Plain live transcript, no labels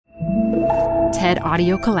TED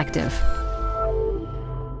Audio Collective.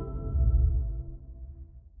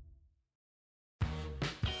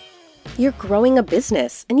 You're growing a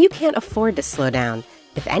business, and you can't afford to slow down.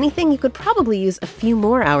 If anything, you could probably use a few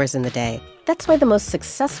more hours in the day. That's why the most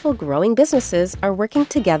successful growing businesses are working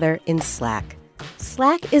together in Slack.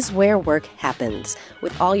 Slack is where work happens,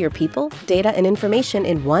 with all your people, data, and information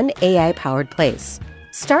in one AI-powered place.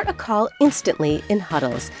 Start a call instantly in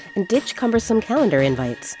huddles and ditch cumbersome calendar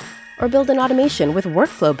invites. Or build an automation with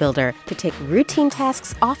Workflow Builder to take routine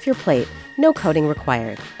tasks off your plate, no coding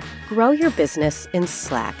required. Grow your business in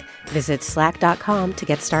Slack. Visit slack.com to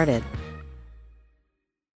get started.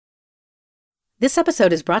 This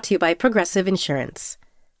episode is brought to you by Progressive Insurance.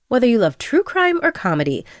 Whether you love true crime or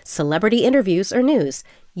comedy, celebrity interviews or news,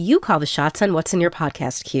 you call the shots on what's in your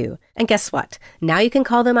podcast queue. And guess what? Now you can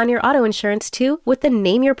call them on your auto insurance too with the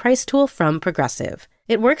Name Your Price tool from Progressive.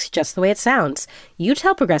 It works just the way it sounds. You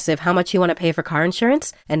tell Progressive how much you want to pay for car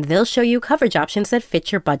insurance, and they'll show you coverage options that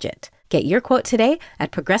fit your budget. Get your quote today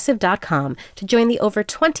at Progressive.com to join the over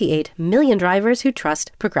 28 million drivers who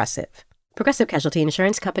trust Progressive. Progressive Casualty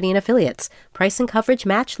Insurance Company and Affiliates. Price and coverage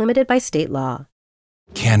match limited by state law.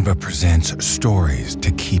 Canva presents stories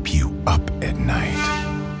to keep you up at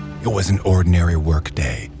night. It was an ordinary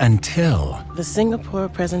workday until... The Singapore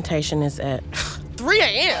presentation is at 3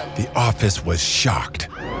 a.m. The office was shocked.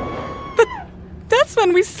 But that's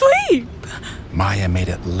when we sleep. Maya made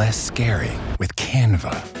it less scary with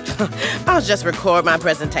Canva. I'll just record my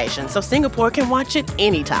presentation so Singapore can watch it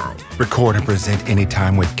anytime. Record and present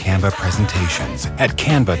anytime with Canva presentations at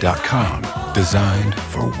canva.com. Designed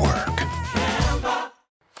for work.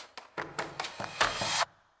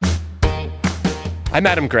 I'm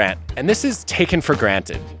Adam Grant, and this is Taken for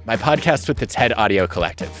Granted, my podcast with the TED Audio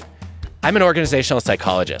Collective. I'm an organizational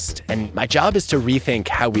psychologist, and my job is to rethink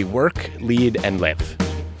how we work, lead, and live.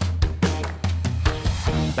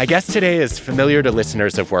 My guest today is familiar to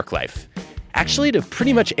listeners of Work Life, actually to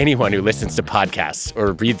pretty much anyone who listens to podcasts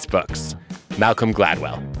or reads books, Malcolm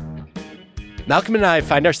Gladwell. Malcolm and I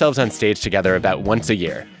find ourselves on stage together about once a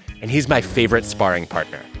year, and he's my favorite sparring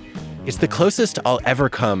partner. It's the closest I'll ever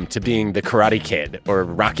come to being the Karate Kid or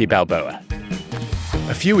Rocky Balboa.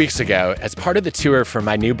 A few weeks ago, as part of the tour for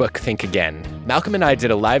my new book, Think Again, Malcolm and I did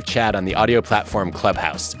a live chat on the audio platform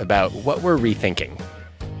Clubhouse about what we're rethinking.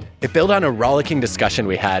 It built on a rollicking discussion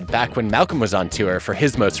we had back when Malcolm was on tour for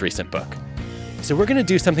his most recent book. So we're going to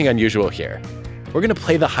do something unusual here. We're going to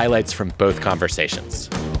play the highlights from both conversations.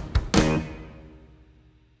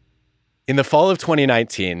 In the fall of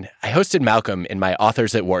 2019, I hosted Malcolm in my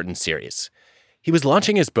Authors at Wharton series. He was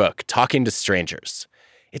launching his book, Talking to Strangers.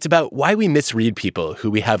 It's about why we misread people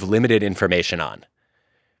who we have limited information on.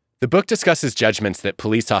 The book discusses judgments that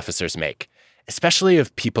police officers make, especially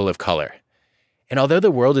of people of color. And although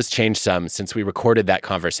the world has changed some since we recorded that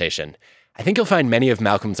conversation, I think you'll find many of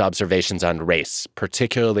Malcolm's observations on race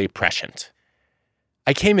particularly prescient.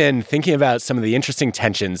 I came in thinking about some of the interesting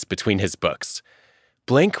tensions between his books.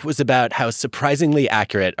 Blink was about how surprisingly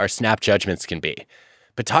accurate our snap judgments can be,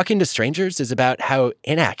 but Talking to Strangers is about how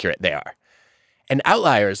inaccurate they are. And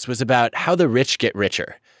Outliers was about how the rich get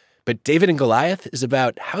richer, but David and Goliath is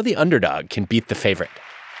about how the underdog can beat the favorite.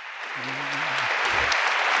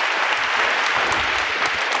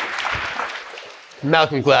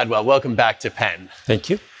 Malcolm Gladwell, welcome back to Penn. Thank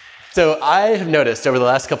you. So I have noticed over the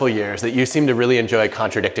last couple of years that you seem to really enjoy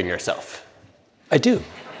contradicting yourself. I do,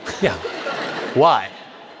 yeah. Why?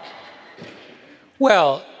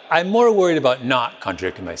 Well, I'm more worried about not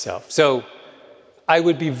contradicting myself. So I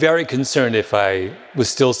would be very concerned if I was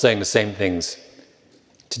still saying the same things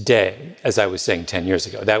today as I was saying 10 years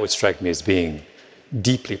ago. That would strike me as being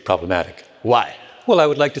deeply problematic. Why? Well, I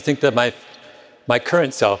would like to think that my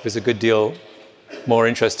current self is a good deal more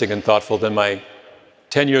interesting and thoughtful than my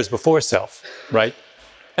 10 years before self, right?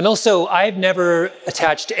 And also, I've never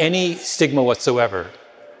attached any stigma whatsoever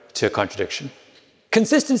to contradiction.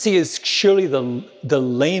 Consistency is surely the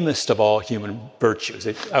lamest of all human virtues.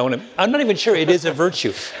 I'm not even sure it is a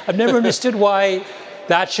virtue. I've never understood why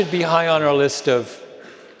that should be high on our list of,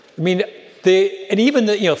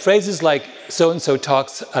 phrases like so-and-so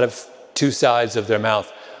talks out of two sides of their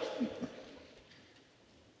mouth.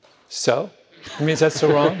 So? Is that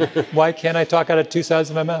so wrong? Why can't I talk out of two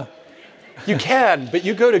sides of my mouth? You can, but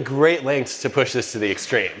you go to great lengths to push this to the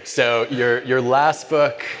extreme. So your last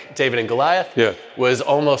book, David and Goliath, was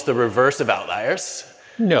almost the reverse of Outliers.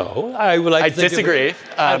 No, I would like to think disagree.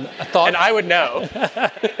 And I would know.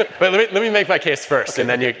 But let me make my case first, and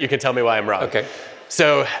then you can tell me why I'm wrong. Okay.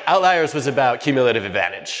 So Outliers was about cumulative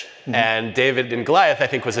advantage. Mm-hmm. And David and Goliath, I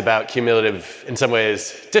think, was about cumulative, in some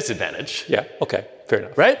ways, disadvantage. Yeah, okay, fair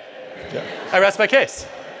enough. Right? Yeah. I rest my case.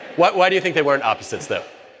 Why do you think they weren't opposites, though?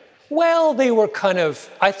 Well, they were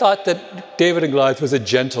I thought that David and Goliath was a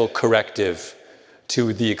gentle corrective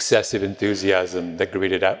to the excessive enthusiasm that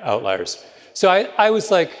greeted Outliers. So I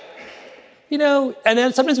was like, and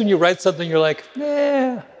then sometimes when you write something, you're like,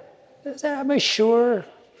 am I sure?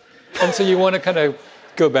 And so you want to kind of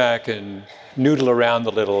go back and noodle around a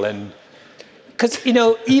little. And because,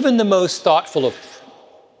 even the most thoughtful of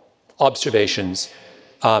observations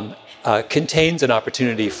contains an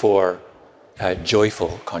opportunity for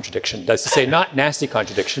joyful contradiction. That's to say, not nasty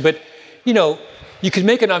contradiction, but, you can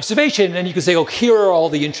make an observation and you can say, here are all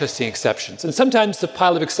the interesting exceptions. And sometimes the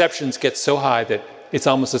pile of exceptions gets so high that it's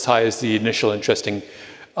almost as high as the initial interesting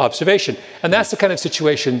observation. And that's the kind of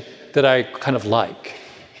situation that I kind of like.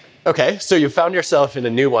 Okay, so you found yourself in a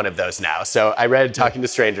new one of those now. So I read Talking to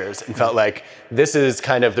Strangers and felt like this is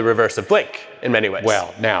kind of the reverse of Blink in many ways.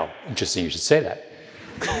 Well, now, interesting you should say that.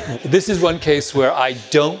 This is one case where I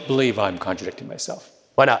don't believe I'm contradicting myself.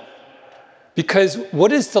 Why not? Because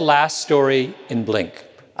what is the last story in Blink?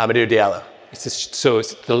 Amadou Diallo. It's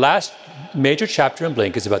the last major chapter in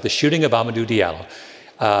Blink is about the shooting of Amadou Diallo,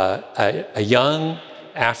 a young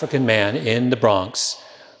African man in the Bronx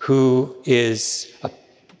who is a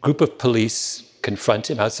group of police confront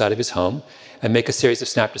him outside of his home and make a series of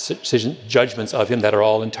snap judgments of him that are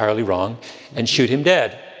all entirely wrong and shoot him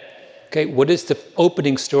dead. Okay, what is the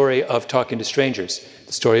opening story of Talking to Strangers?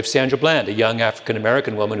 The story of Sandra Bland, a young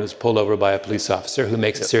African-American woman who's pulled over by a police officer who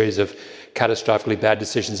makes a series of catastrophically bad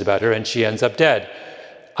decisions about her and she ends up dead.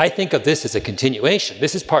 I think of this as a continuation.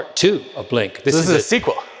 This is part 2 of Blink. This is a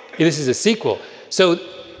sequel. This is a sequel. So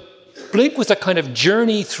Blink was a kind of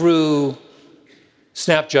journey through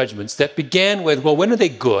snap judgments that began with, well, when are they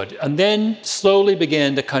good? And then slowly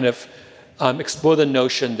began to kind of explore the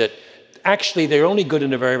notion that actually they're only good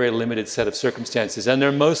in a very, very limited set of circumstances, and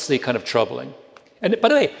they're mostly kind of troubling. And by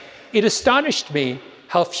the way, it astonished me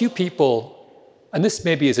how few people, and this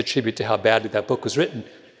maybe is a tribute to how badly that book was written,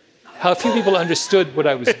 how few people understood what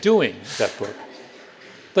I was doing with that book.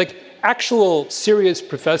 Like actual serious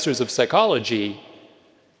professors of psychology.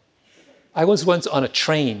 I was once on a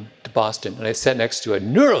train to Boston and I sat next to a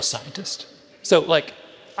neuroscientist. So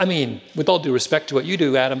with all due respect to what you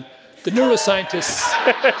do, Adam, the neuroscientists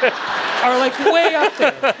are way up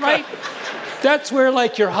there, right? That's where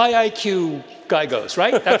your high IQ guy goes,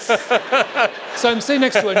 right? So I'm sitting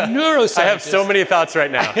next to a neuroscientist. I have so many thoughts right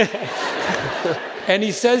now. And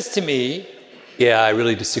he says to me, I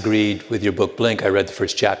really disagreed with your book, Blink. I read the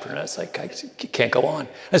first chapter and I was like, I can't go on.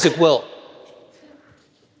 I said, well,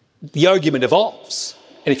 the argument evolves.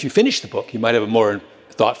 And if you finish the book, you might have a more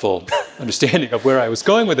thoughtful understanding of where I was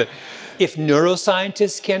going with it. If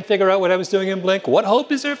neuroscientists can't figure out what I was doing in Blink, what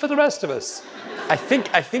hope is there for the rest of us? I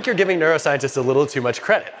think you're giving neuroscientists a little too much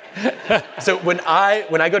credit. So when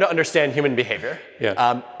I go to understand human behavior,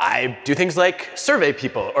 I do things like survey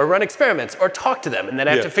people or run experiments or talk to them, and then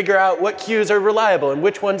I have to figure out what cues are reliable and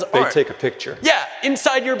which ones aren't. They take a picture. Yeah,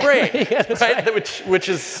 inside your brain, right? Which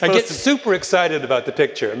is I get super excited about the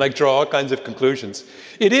picture and draw all kinds of conclusions.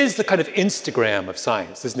 It is the kind of Instagram of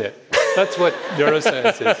science, isn't it? That's what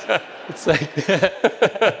neuroscience is. It's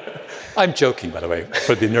I'm joking, by the way,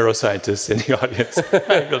 for the neuroscientists in the audience.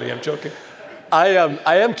 I really am joking. I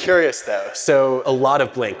am curious, though. So a lot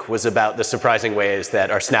of Blink was about the surprising ways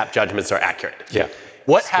that our snap judgments are accurate. Yeah.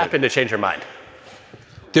 What happened to change your mind?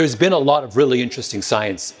 There's been a lot of really interesting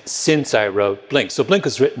science since I wrote Blink. So Blink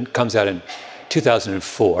comes out in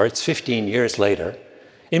 2004. It's 15 years later.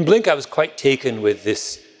 In Blink, I was quite taken with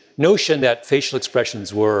this notion that facial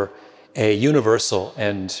expressions were a universal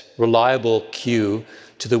and reliable cue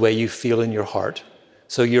to the way you feel in your heart.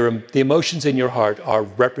 So the emotions in your heart are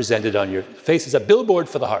represented on your face as a billboard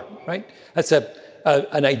for the heart, right? That's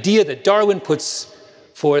an idea that Darwin puts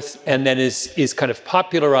forth and then is kind of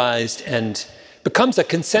popularized and becomes a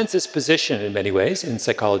consensus position in many ways in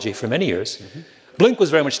psychology for many years. Mm-hmm. Blink was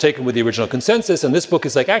very much taken with the original consensus, and this book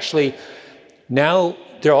is actually, now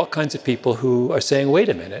there are all kinds of people who are saying, wait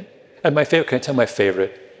a minute. And can I tell my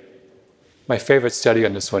favorite? My favorite study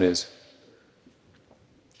on this one is,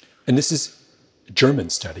 and this is a German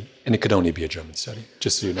study, and it could only be a German study,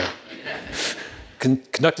 just so you know.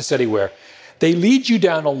 Conduct a study where they lead you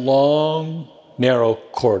down a long, narrow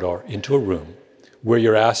corridor into a room where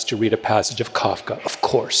you're asked to read a passage of Kafka, of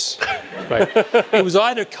course. Right? It was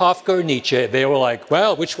either Kafka or Nietzsche. They were like,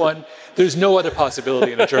 well, which one? There's no other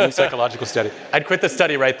possibility in a German psychological study. I'd quit the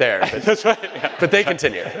study right there. But, That's right. Yeah. But they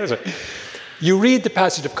continue. That's right. You read the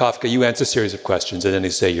passage of Kafka, you answer a series of questions, and then they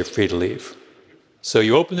say you're free to leave. So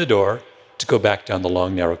you open the door to go back down the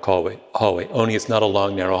long, narrow hallway. Only it's not a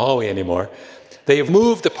long, narrow hallway anymore. They have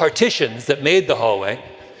moved the partitions that made the hallway,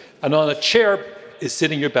 and on a chair is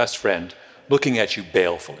sitting your best friend, looking at you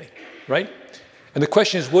balefully, right? And the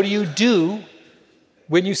question is, what do you do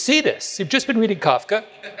when you see this? You've just been reading Kafka,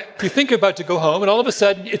 you think you're about to go home, and all of a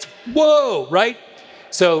sudden it's, whoa, right?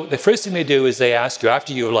 So the first thing they do is they ask you,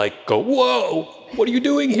 after you go, whoa, what are you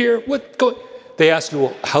doing here? They ask you,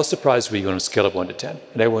 well, how surprised were you on a scale of 1 to 10?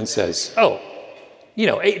 And everyone says,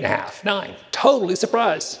 8.5, 9, totally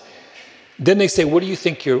surprised. Then they say, what do you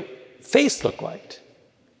think your face looked like?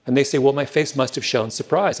 And they say, well, my face must have shown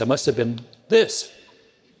surprise. I must have been this,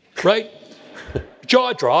 right?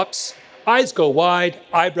 Jaw drops, eyes go wide,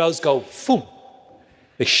 eyebrows go boom.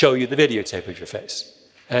 They show you the videotape of your face.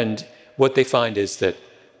 And what they find is that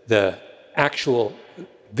the actual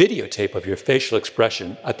videotape of your facial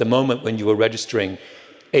expression at the moment when you were registering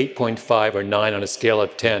 8.5 or 9 on a scale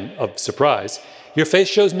of 10 of surprise, your face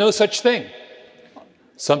shows no such thing.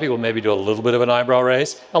 Some people maybe do a little bit of an eyebrow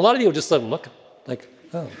raise. A lot of people just let them look like,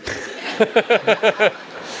 oh.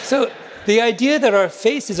 So the idea that our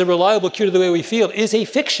face is a reliable cue to the way we feel is a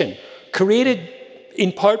fiction created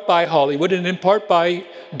in part by Hollywood and in part by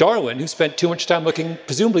Darwin, who spent too much time looking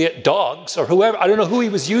presumably at dogs or whoever. I don't know who he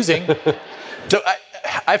was using. So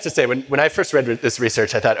I have to say, when I first read this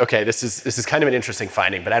research, I thought, okay, this is kind of an interesting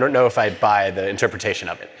finding, but I don't know if I buy the interpretation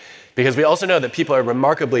of it. Because we also know that people are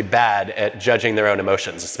remarkably bad at judging their own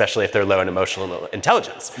emotions, especially if they're low in emotional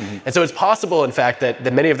intelligence. Mm-hmm. And so it's possible, in fact, that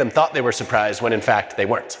many of them thought they were surprised when, in fact, they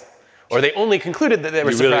weren't. Or they only concluded that they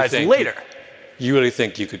were surprised later. You really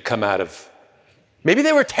think you could come out of... Maybe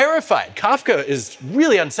they were terrified. Kafka is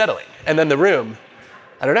really unsettling. And then The Room,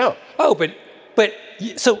 I don't know. Oh, but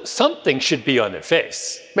so something should be on their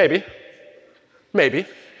face. Maybe.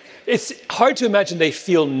 It's hard to imagine they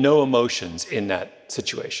feel no emotions in that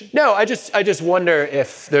situation. No, I just wonder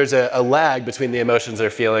if there's a lag between the emotions they're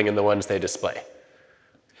feeling and the ones they display.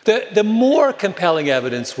 The more compelling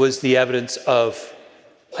evidence was the evidence of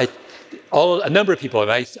a number of people,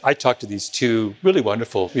 and I talked to these two really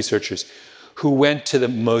wonderful researchers who went to the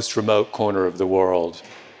most remote corner of the world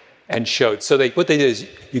and showed. So what they did is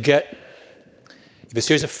you have a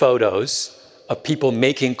series of photos of people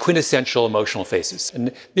making quintessential emotional faces.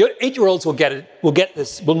 And the 8-year-olds will get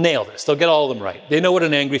this, will nail this. They'll get all of them right. They know what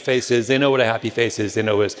an angry face is. They know what a happy face is. They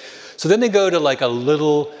know what it is. So then they go to like a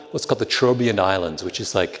little, what's called the Trobriand Islands, which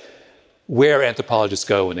is like where anthropologists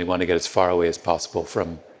go when they want to get as far away as possible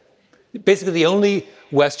from. Basically, the only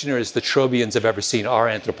Westerners the Trobrians have ever seen are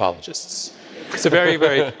anthropologists. It's a very,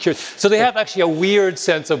 very curious. So they have actually a weird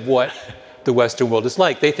sense of what the Western world is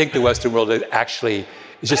like. They think the Western world actually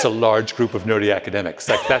is just a large group of nerdy academics.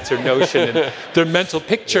 Like that's their notion. And their mental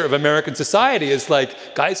picture of American society is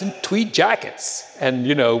like guys in tweed jackets. And,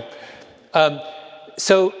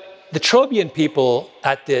 so the Trobriand people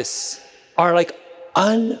at this are like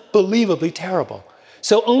unbelievably terrible.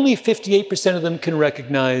 So only 58% of them can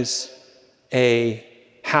recognize a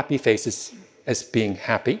happy face as being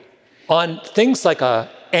happy. On things like an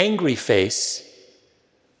angry face,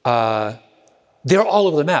 they're all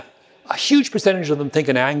over the map. A huge percentage of them think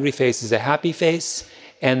an angry face is a happy face,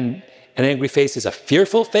 and an angry face is a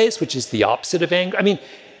fearful face, which is the opposite of anger. I mean,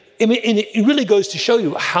 it really goes to show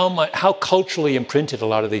you how culturally imprinted a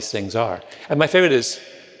lot of these things are. And my favorite is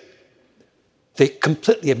they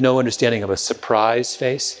completely have no understanding of a surprise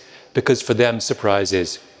face, because for them, surprise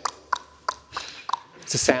is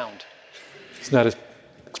it's a sound. It's not an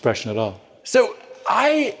expression at all. So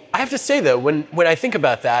I have to say, though, when I think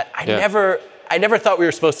about that, I never thought we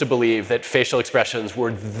were supposed to believe that facial expressions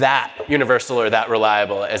were that universal or that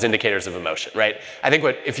reliable as indicators of emotion, right? I think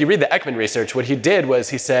if you read the Ekman research, what he did was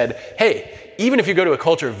he said, hey, even if you go to a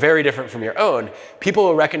culture very different from your own, people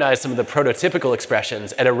will recognize some of the prototypical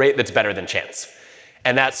expressions at a rate that's better than chance.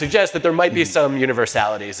 And that suggests that there might be some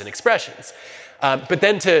universalities in expressions. But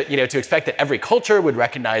then to expect that every culture would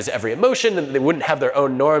recognize every emotion and they wouldn't have their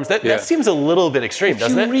own norms, that seems a little bit extreme,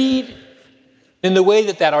 doesn't it? If you read in the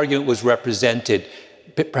way that argument was represented,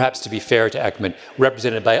 perhaps to be fair to Ekman,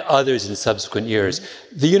 represented by others in subsequent years,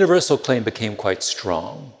 the universal claim became quite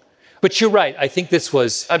strong. But you're right, I think this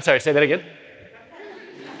was... I'm sorry, say that again.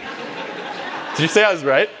 Did you say I was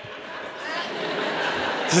right?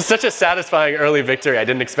 This is such a satisfying early victory. I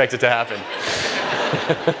didn't expect it to happen.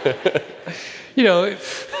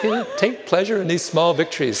 Take pleasure in these small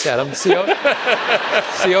victories, Adam. See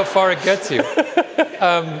how far it gets you.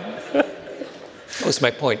 What was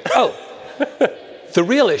my point? The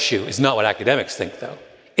real issue is not what academics think, though.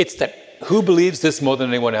 It's that who believes this more than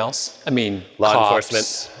anyone else? I mean, law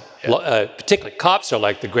enforcement. Particularly cops are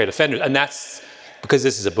like the great offenders. And that's because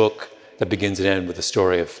this is a book that begins and ends with the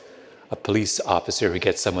story of a police officer who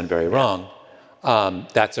gets someone very wrong.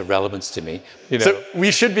 that's of relevance to me. So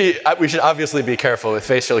we should obviously be careful with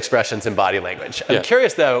facial expressions and body language. I'm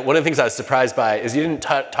curious, though, one of the things I was surprised by is you didn't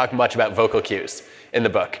talk much about vocal cues in the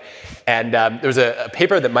book. And there was a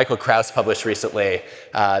paper that Michael Krauss published recently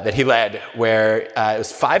that he led where it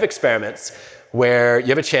was 5 experiments where you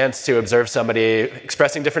have a chance to observe somebody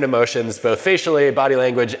expressing different emotions, both facially, body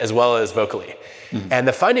language, as well as vocally. Mm-hmm. And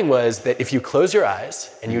the finding was that if you close your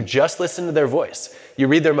eyes and you just listen to their voice, you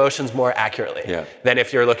read their emotions more accurately than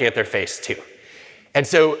if you're looking at their face too. And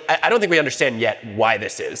so I don't think we understand yet why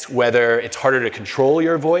this is, whether it's harder to control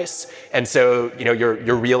your voice, and so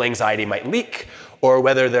your real anxiety might leak, or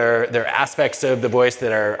whether there are aspects of the voice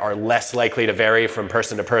that are less likely to vary from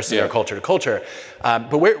person to person or culture to culture.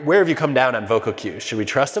 But where have you come down on vocal cues? Should we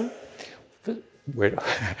trust them?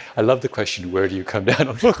 I love the question, where do you come down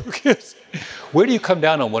on vocal cues? Where do you come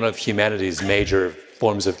down on one of humanity's major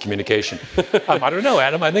forms of communication? I don't know,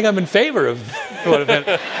 Adam. I think I'm in favor of one of them.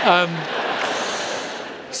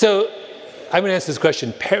 So I'm going to answer this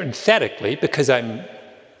question parenthetically because I'm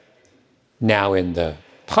now in the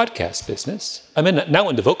podcast business. I'm now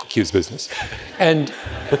in the vocal cues business. And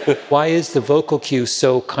why is the vocal cue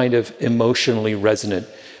so kind of emotionally resonant?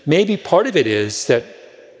 Maybe part of it is that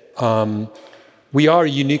we are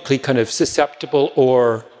uniquely kind of susceptible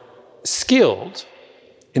or skilled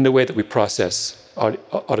in the way that we process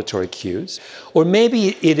auditory cues. Or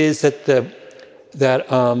maybe it is that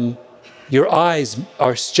your eyes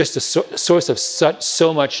are just a source of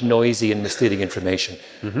so much noisy and misleading information.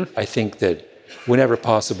 Mm-hmm. I think that whenever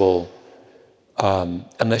possible,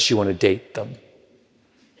 unless you want to date them,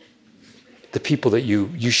 the people that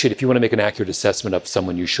you should, if you want to make an accurate assessment of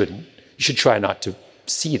someone, you should try not to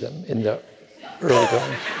see them in the early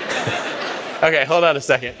going. Okay, hold on a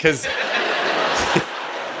second, because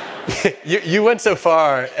you went so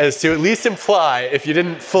far as to at least imply, if you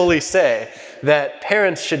didn't fully say, that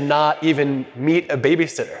parents should not even meet a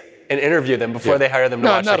babysitter and interview them before they hire them to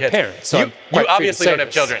watch their kids. I'm not a parent, so you obviously don't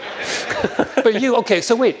have children. But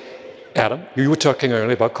so wait, Adam, you were talking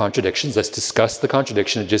earlier about contradictions. Let's discuss the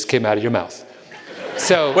contradiction that just came out of your mouth.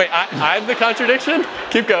 So wait, I'm the contradiction?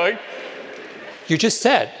 Keep going. You just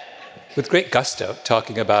said, with great gusto,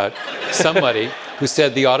 talking about somebody who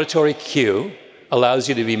said the auditory cue allows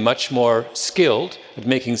you to be much more skilled at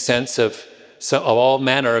making sense of all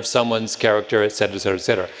manner of someone's character, et cetera, et cetera, et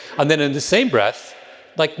cetera. And then in the same breath,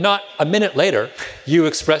 like not a minute later, you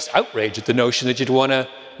expressed outrage at the notion that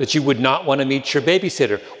you would not want to meet your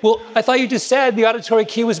babysitter. Well, I thought you just said the auditory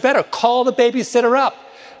cue was better. Call the babysitter up.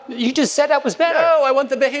 You just said that was better. No, I want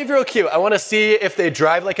the behavioral cue. I want to see if they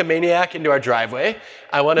drive like a maniac into our driveway.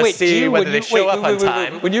 I want to see whether they show up on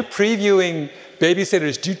time. When you're previewing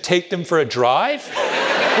babysitters, do you take them for a drive?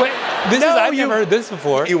 I've never heard this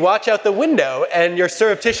before. You watch out the window and you're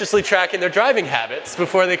surreptitiously tracking their driving habits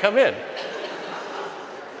before they come in.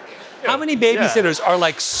 How many babysitters are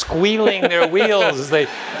like squealing their wheels as they...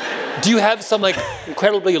 Do you have some like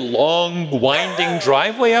incredibly long, winding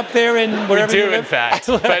driveway up there in wherever you live? We do, in fact.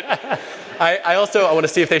 But I want to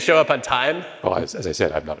see if they show up on time. Well, as I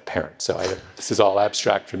said, I'm not a parent, so this is all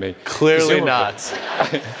abstract for me. Clearly not.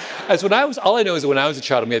 All I know is that when I was a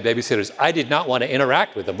child and we had babysitters, I did not want to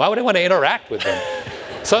interact with them. Why would I want to interact with them?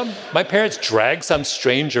 My parents dragged some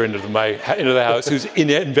stranger into the house who's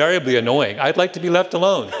invariably annoying. I'd like to be left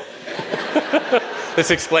alone. This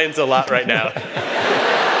explains a lot right now.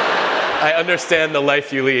 I understand the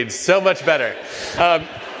life you lead so much better.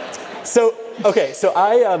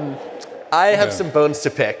 I have some bones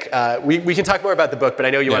to pick. We can talk more about the book, but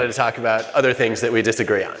I know you wanted to talk about other things that we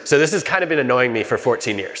disagree on. So this has kind of been annoying me for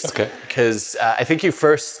 14 years. Okay. Because I think you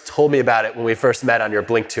first told me about it when we first met on your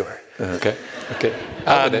Blink tour. Okay.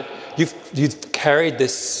 You've carried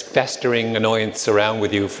this festering annoyance around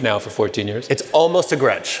with you now for 14 years? It's almost a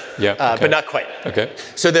grudge, but not quite. Okay.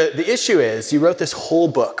 So the issue is you wrote this whole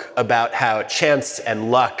book about how chance and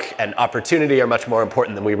luck and opportunity are much more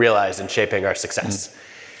important than we realize in shaping our success. Mm.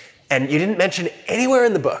 And you didn't mention anywhere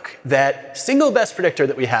in the book that single best predictor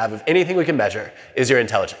that we have of anything we can measure is your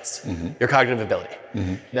intelligence, your cognitive ability.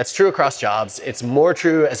 Mm-hmm. That's true across jobs. It's more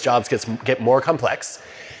true as jobs get more complex.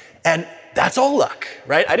 And that's all luck,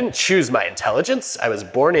 right? I didn't choose my intelligence. I was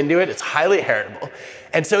born into it. It's highly heritable.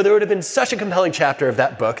 And so there would have been such a compelling chapter of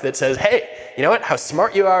that book that says, hey, you know what? How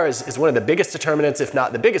smart you are is one of the biggest determinants, if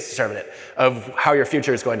not the biggest determinant, of how your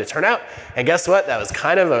future is going to turn out. And guess what? That was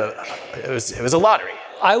kind of it was a lottery.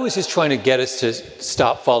 I was just trying to get us to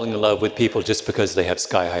stop falling in love with people just because they have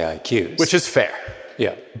sky-high IQs. Which is fair.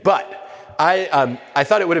 Yeah. But I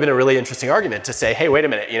thought it would have been a really interesting argument to say, hey, wait a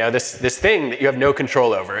minute, this thing that you have no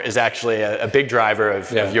control over is actually a big driver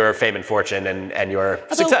of your fame and fortune and your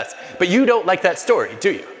success. But you don't like that story,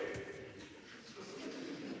 do you?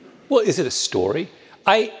 Well, is it a story?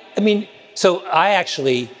 I mean, so I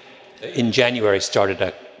actually, in January, started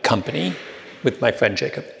a company with my friend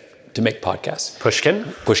Jacob to make podcasts. Pushkin?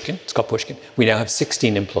 Pushkin. It's called Pushkin. We now have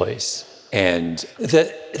 16 employees. And the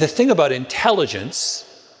thing about intelligence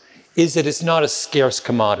is that it's not a scarce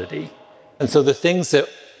commodity. And so the things that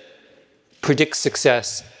predict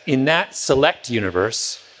success in that select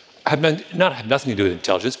universe have nothing to do with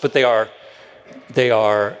intelligence, but they are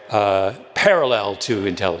parallel to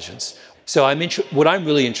intelligence. So what I'm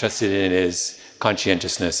really interested in is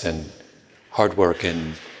conscientiousness and hard work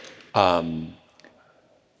and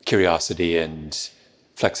curiosity and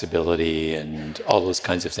flexibility and all those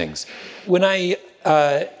kinds of things. When I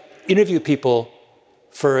interview people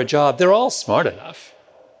for a job, they're all smart enough.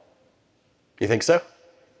 You think so?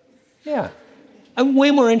 Yeah. I'm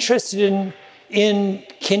way more interested in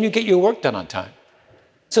can you get your work done on time?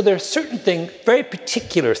 So there are certain things, very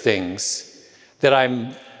particular things that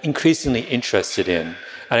I'm increasingly interested in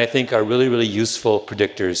and I think are really, really useful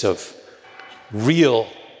predictors of real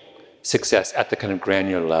success at the kind of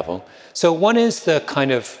granular level. So one is the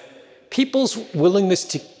kind of people's willingness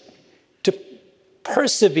to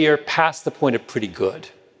persevere past the point of pretty good.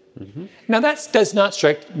 Mm-hmm. Now that does not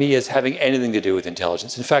strike me as having anything to do with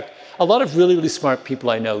intelligence. In fact, a lot of really, really smart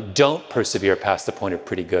people I know don't persevere past the point of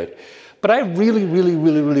pretty good. But I really, really,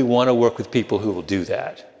 really, really want to work with people who will do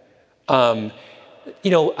that. I'm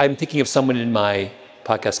thinking of someone in my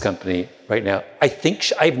podcast company right now. I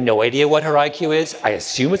think I have no idea what her IQ is. I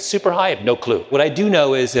assume it's super high. I have no clue. What I do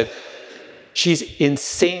know is that she's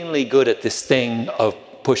insanely good at this thing of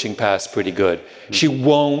pushing past pretty good. She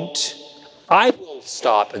won't. I will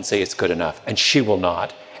stop and say it's good enough, and she will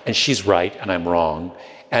not. And she's right, and I'm wrong.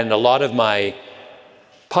 And a lot of my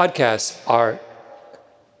podcasts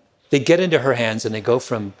they get into her hands, and they go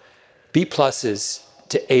from B pluses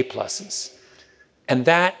to A pluses. And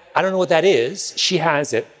that, I don't know what that is. She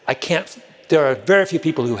has it. There are very few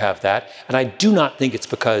people who have that. And I do not think it's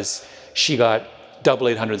because she got double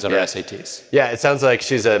 800s on her SATs. Yeah, it sounds like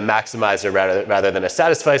she's a maximizer rather than a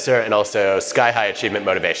satisficer, and also sky-high achievement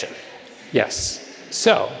motivation. Yes.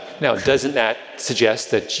 So, now doesn't that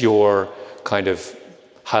suggest that your kind of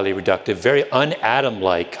highly reductive, very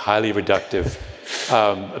un-Adam-like, highly reductive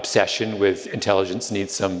obsession with intelligence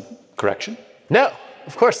needs some correction? No,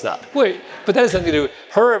 of course not. Wait, but that has nothing to do with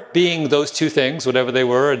her being those two things, whatever they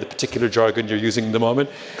were, the particular jargon you're using in the moment.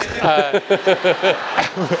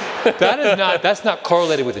 That's not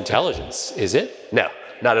correlated with intelligence, is it? No,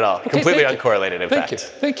 not at all. Okay, completely uncorrelated, in fact.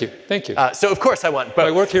 Thank you. So of course I want both.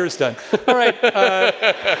 My work here is done. All right.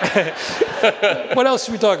 What else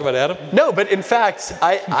should we talk about, Adam? No, but in fact,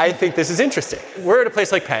 I think this is interesting. We're at a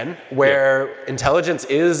place like Penn where intelligence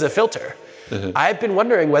is a filter. Mm-hmm. I've been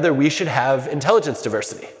wondering whether we should have intelligence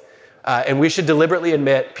diversity. And we should deliberately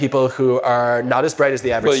admit people who are not as bright as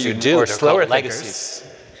the average student or slower thinkers. Legacies.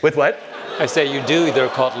 With what? I say you do. They're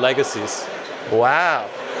called legacies. Wow.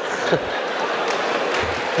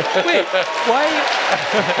 Wait, why?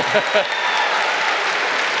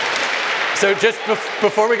 So just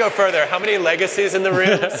before we go further, how many legacies in the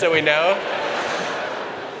room so we know?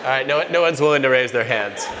 All right, no one's willing to raise their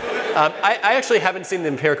hands. I actually haven't seen the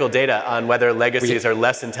empirical data on whether legacies are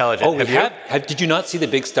less intelligent. Oh, did you not see the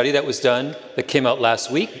big study that was done that came out last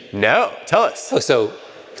week? No, tell us. Oh, so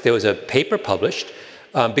there was a paper published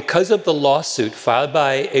because of the lawsuit filed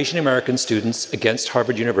by Asian American students against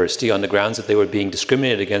Harvard University on the grounds that they were being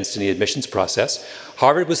discriminated against in the admissions process.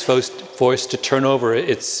 Harvard was forced to turn over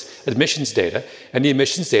its admissions data, and the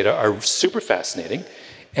admissions data are super fascinating.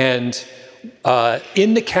 And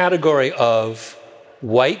in the category of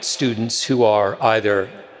white students who are either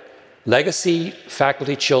legacy,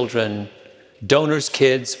 faculty children, donors'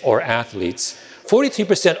 kids, or athletes,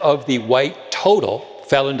 43% of the white total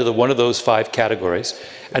fell into one of those 5 categories,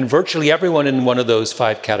 and virtually everyone in one of those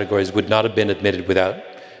 5 categories would not have been admitted without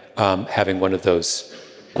having one of those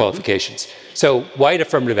qualifications. So white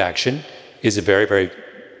affirmative action is a very, very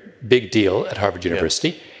big deal at Harvard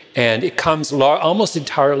University, and it comes almost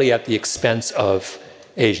entirely at the expense of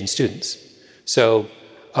Asian students. So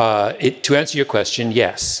to answer your question,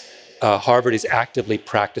 yes, Harvard is actively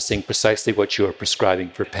practicing precisely what you are prescribing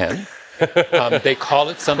for Penn. They call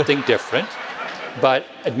it something different, but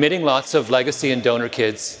admitting lots of legacy and donor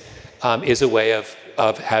kids is a way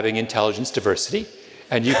of having intelligence diversity.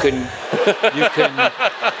 And you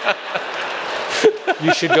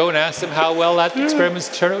should go and ask them how well that experiment's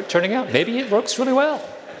turning out. Maybe it works really well.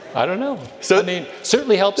 I don't know. So, I mean,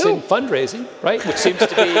 certainly helps in fundraising, right? Which seems to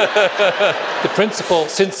be the principle,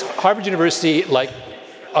 since Harvard University, like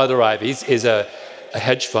other Ivies, is a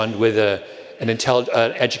hedge fund with an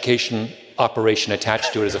education operation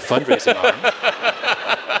attached to it as a fundraising arm.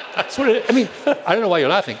 That's what it, I mean, I don't know why you're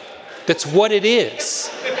laughing. That's what it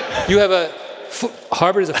is. You have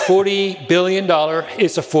Harvard is a $40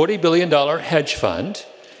 billion hedge fund.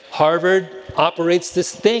 Harvard operates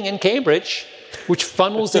this thing in Cambridge, which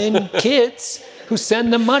funnels in kids who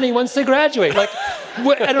send them money once they graduate. Like,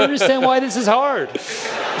 I don't understand why this is hard.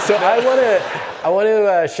 So I want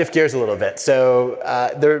to shift gears a little bit. So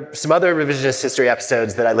there are some other revisionist history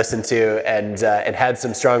episodes that I listened to and had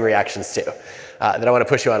some strong reactions to that I want to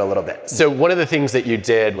push you on a little bit. So one of the things that you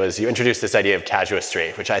did was you introduced this idea of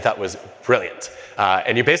casuistry, which I thought was brilliant.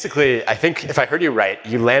 And you basically, I think if I heard you right,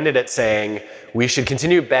 you landed at saying we should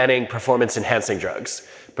continue banning performance-enhancing drugs,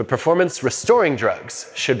 but performance-restoring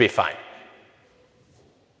drugs should be fine.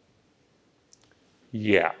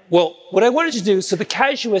 Yeah. Well, what I wanted to do, so the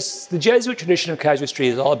Jesuit tradition of casuistry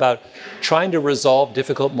is all about trying to resolve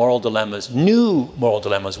difficult moral dilemmas, new moral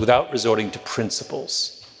dilemmas, without resorting to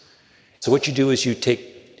principles. So what you do is you take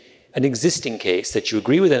an existing case that you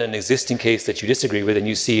agree with and an existing case that you disagree with, and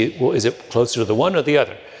you see, well, is it closer to the one or the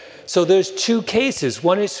other? So there's two cases.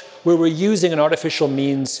 One is where we're using an artificial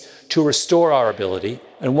means to restore our ability,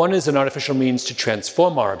 and one is an artificial means to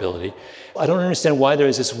transform our ability. I don't understand why there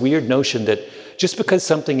is this weird notion that just because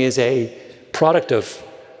something is a product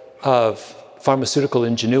of pharmaceutical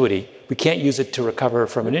ingenuity, we can't use it to recover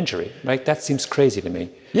from an injury, right? That seems crazy to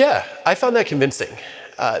me. Yeah, I found that convincing.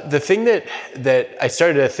 The thing that I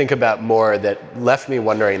started to think about more that left me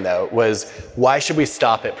wondering, though, was why should we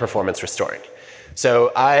stop at performance restoring?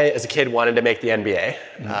 So I, as a kid, wanted to make the NBA.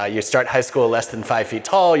 Mm-hmm. You start high school less than 5 feet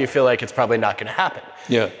tall, you feel like it's probably not going to happen.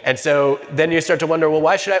 Yeah. And so then you start to wonder, well,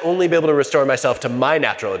 why should I only be able to restore myself to my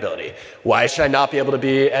natural ability? Why should I not be able to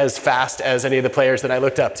be as fast as any of the players that I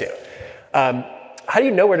looked up to? How do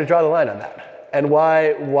you know where to draw the line on that? And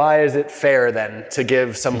why is it fair then to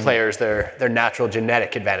give some players their natural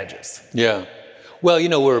genetic advantages? Yeah. Well,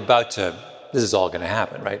 we're about to, this is all going to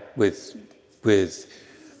happen, right? With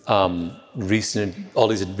all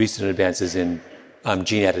these recent advances in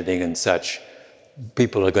gene editing and such,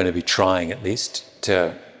 people are going to be trying at least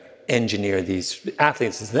to engineer these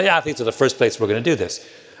athletes. The athletes are the first place we're going to do this.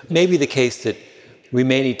 Maybe the case that we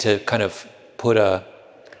may need to kind of put a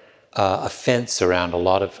fence around a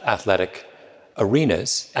lot of athletic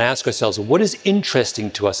arenas and ask ourselves, what is interesting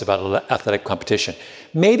to us about athletic competition?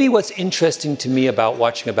 Maybe what's interesting to me about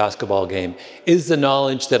watching a basketball game is the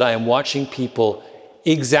knowledge that I am watching people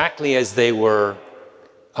exactly as they were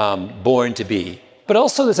born to be. But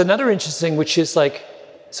also there's another interesting, which is like,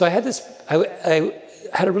 so I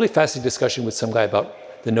had a really fascinating discussion with some guy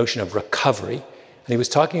about the notion of recovery, and he was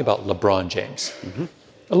talking about LeBron James. Mm-hmm.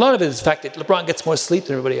 A lot of it is the fact that LeBron gets more sleep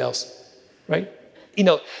than everybody else, right? You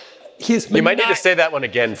might need to say that one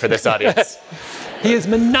again for this audience. He is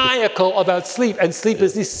maniacal about sleep, and sleep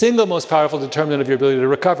is the single most powerful determinant of your ability to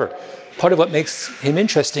recover. Part of what makes him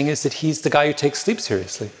interesting is that he's the guy who takes sleep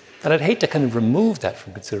seriously. And I'd hate to kind of remove that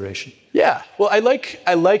from consideration. Yeah, well, I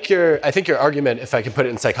think your argument, if I can put it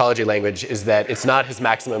in psychology language, is that it's not his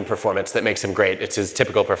maximum performance that makes him great, it's his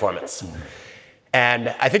typical performance. Mm-hmm. And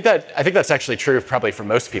I think that's actually true probably for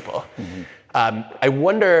most people. Mm-hmm. I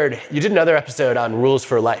wondered, you did another episode on rules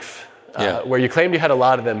for life, where you claimed you had a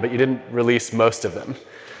lot of them, but you didn't release most of them.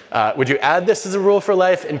 Would you add this as a rule for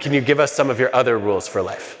life, and can you give us some of your other rules for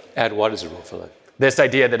life? Add what as a rule for life? This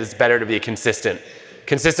idea that it's better to be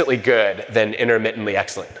consistently good than intermittently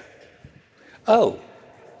excellent. Oh,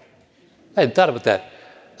 I hadn't thought about that.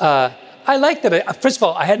 I like that. First of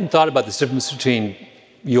all, I hadn't thought about the difference between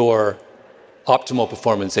your optimal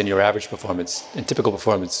performance and your average performance and typical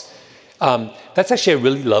performance. That's actually a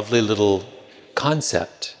really lovely little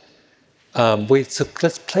concept. So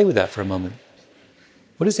let's play with that for a moment.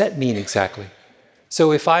 What does that mean exactly?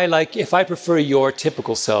 So if I prefer your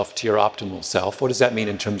typical self to your optimal self, what does that mean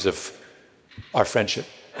in terms of our friendship?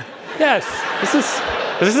 Yes,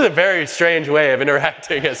 this is a very strange way of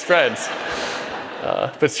interacting as friends,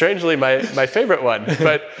 but strangely my favorite one.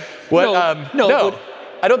 But no,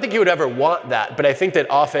 I don't think you would ever want that. But I think that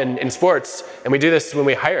often in sports, and we do this when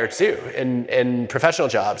we hire too, in professional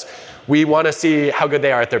jobs, we want to see how good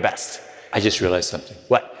they are at their best. I just realized something.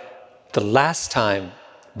 What? The last time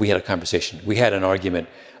we had a conversation, we had an argument.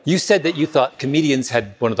 You said that you thought comedians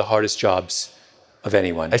had one of the hardest jobs of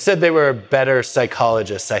anyone. I said they were better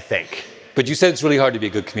psychologists, I think. But you said it's really hard to be a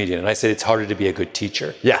good comedian, and I said it's harder to be a good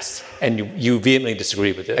teacher. Yes. And you vehemently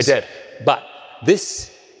disagreed with this. I did. But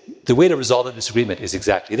this the way to resolve the disagreement is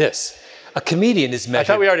exactly this. A comedian is measured... I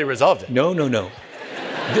thought we already resolved it. No.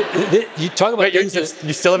 You talk about Wait, things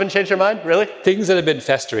you still haven't changed your mind? Really? Things that have been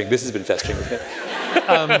festering. This has been festering.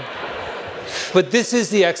 But this is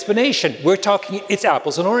the explanation. We're talking, it's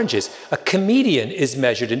apples and oranges. A comedian is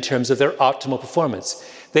measured in terms of their optimal performance.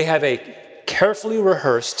 They have a carefully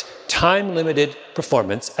rehearsed, time-limited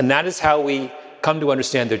performance, and that is how we come to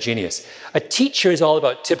understand their genius. A teacher is all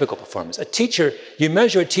about typical performance. You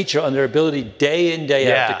measure a teacher on their ability day in,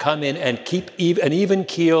 day out to come in and keep an even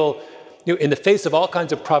keel. In the face of all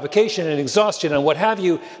kinds of provocation and exhaustion and what have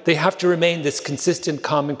you, they have to remain this consistent,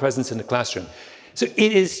 calming presence in the classroom. So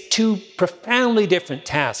it is two profoundly different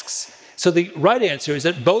tasks. So the right answer is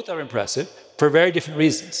that both are impressive for very different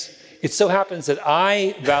reasons. It so happens that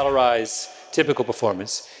I valorize typical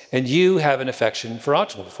performance and you have an affection for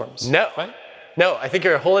optimal performance. No. Right? No, I think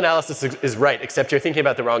your whole analysis is right, except you're thinking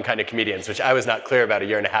about the wrong kind of comedians, which I was not clear about a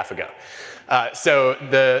year and a half ago. So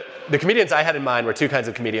the comedians I had in mind were two kinds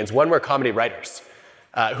of comedians. One were comedy writers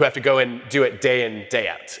who have to go and do it day in, day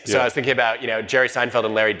out. So I was thinking about Jerry Seinfeld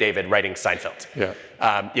and Larry David writing Seinfeld.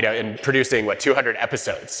 And producing 200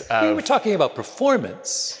 episodes. We were talking about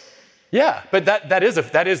performance. Yeah, but that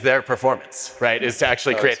is their performance, right? Is to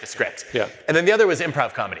actually create the script. Yeah. And then the other was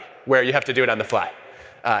improv comedy, where you have to do it on the fly.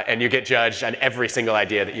 And you get judged on every single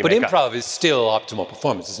idea that you make. But improv is still optimal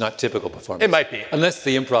performance. It's not typical performance. It might be. Unless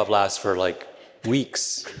the improv lasts for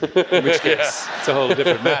weeks, in which case it's a whole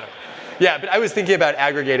different matter. Yeah, but I was thinking about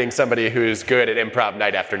aggregating somebody who's good at improv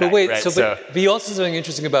night after night. But wait, right? but also something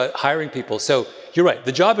interesting about hiring people. So you're right,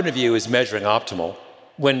 the job interview is measuring optimal,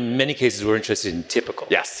 when in many cases we're interested in typical.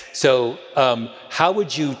 Yes. So how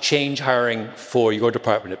would you change hiring for your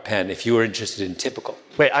department at Penn if you were interested in typical?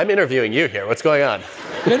 Wait, I'm interviewing you here. What's going on?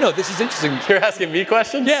 No, this is interesting. You're asking me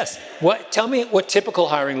questions? Yes. Tell me what typical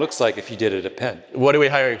hiring looks like if you did it at Penn. What are we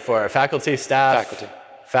hiring for? Faculty, staff?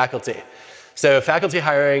 Faculty. So faculty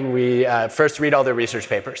hiring, we first read all their research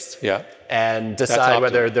papers. Yeah. And decide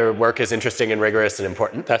whether their work is interesting and rigorous and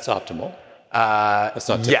important. That's optimal. That's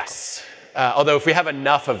not typical. Yes. Although if we have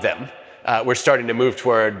enough of them, we're starting to move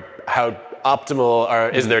toward how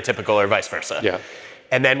optimal is their typical or vice versa. Yeah.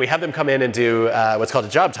 And then we have them come in and do what's called a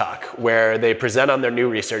job talk, where they present on their new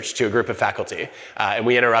research to a group of faculty. And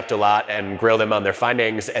we interrupt a lot and grill them on their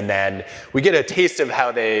findings. And then we get a taste of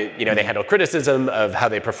how they handle criticism, of how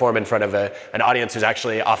they perform in front of an audience who's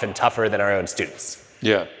actually often tougher than our own students.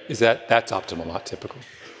 Yeah. That's optimal, not typical?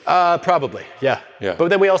 Probably, yeah. But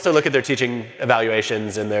then we also look at their teaching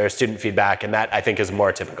evaluations and their student feedback, and that I think is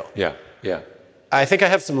more typical. Yeah. I think I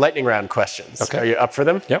have some lightning round questions. Okay. Are you up for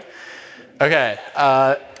them? Yep. Okay.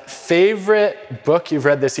 Favorite book you've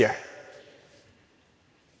read this year?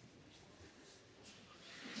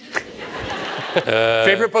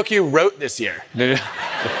 Favorite book you wrote this year? No.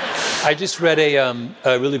 I just read a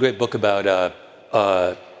really great book about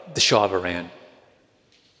the Shah of Iran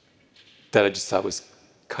that I just thought was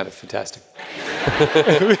kind of fantastic.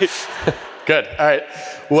 Good. All right.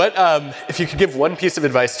 What if you could give one piece of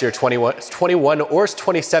advice to your 21 or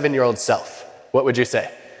 27-year-old self, what would you say?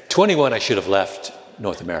 21, I should have left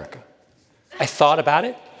North America. I thought about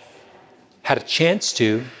it, had a chance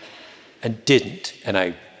to, and didn't, and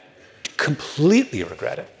I completely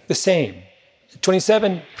regret it. The same.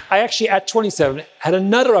 27, I actually, at 27, had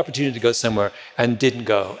another opportunity to go somewhere and didn't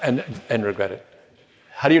go, and regret it.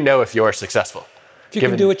 How do you know if you're successful? If you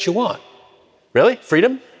can do what you want. Really?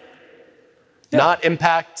 Freedom? Yeah. Not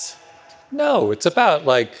impact? No, it's about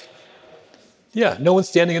no one's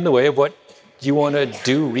standing in the way of what you want to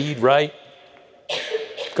do, read, write,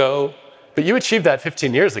 go. But you achieved that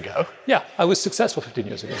 15 years ago. Yeah, I was successful 15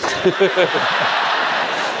 years ago.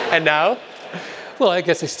 And now? Well, I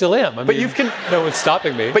guess I still am. No one's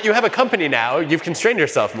stopping me. But you have a company now. You've constrained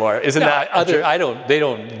yourself more. Isn't that? They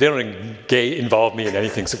don't involve me in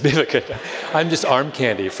anything significant. I'm just arm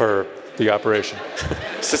candy for the operation.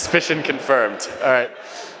 Suspicion confirmed. All right.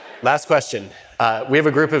 Last question. We have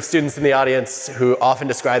a group of students in the audience who often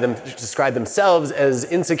describe themselves as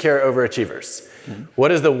insecure overachievers. Mm-hmm.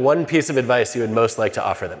 What is the one piece of advice you would most like to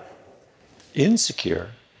offer them? Insecure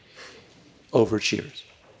overachievers.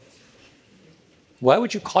 Why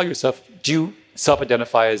would you call yourself, do you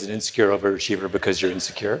self-identify as an insecure overachiever because you're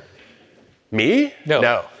insecure? Me?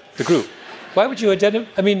 No. The group. Why would you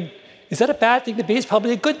identify, is that a bad thing to be? It's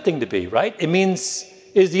probably a good thing to be, right? It means,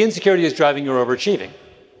 is the insecurity is driving your overachieving?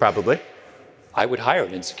 Probably. I would hire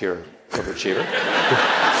an insecure overachiever.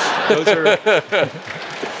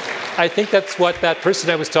 I think that's what that person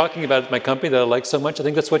I was talking about at my company that I like so much, I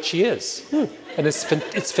think that's what she is. And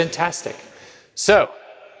it's fantastic. So,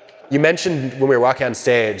 You mentioned when we were walking on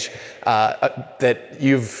stage that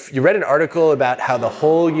you read an article about how the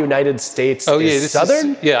whole United States is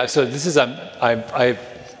Southern? So this is, I've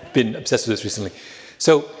been obsessed with this recently.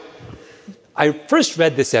 So I first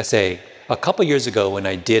read this essay a couple years ago when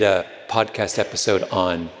I did a podcast episode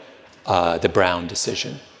on the Brown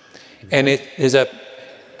decision. And it is a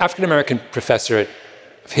African-American professor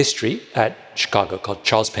of history at Chicago called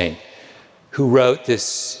Charles Payne, who wrote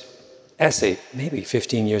this essay maybe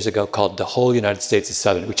 15 years ago called The Whole United States is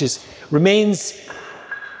Southern, which remains,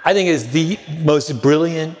 I think, is the most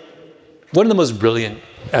brilliant, one of the most brilliant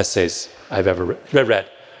essays I've ever read.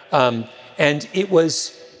 And it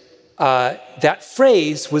was, that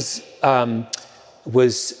phrase was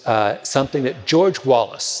something that George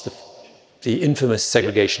Wallace, the infamous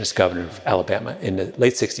segregationist governor of Alabama in the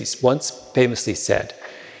late 60s, once famously said.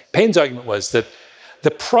 Payne's argument was that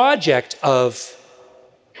the project of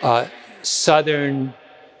Southern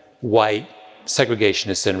white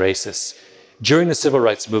segregationists and racists during the civil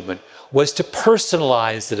rights movement was to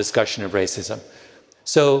personalize the discussion of racism.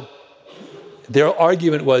 So their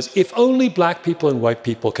argument was, if only black people and white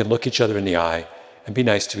people can look each other in the eye and be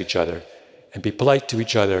nice to each other and be polite to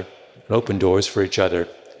each other and open doors for each other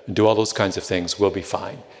and do all those kinds of things, we'll be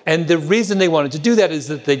fine. And the reason they wanted to do that is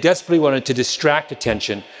that they desperately wanted to distract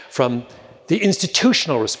attention from the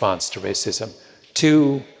institutional response to racism,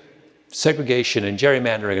 to segregation and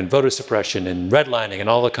gerrymandering and voter suppression and redlining and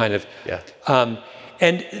all the kind of...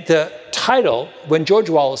 And the title, when George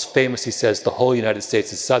Wallace famously says the whole United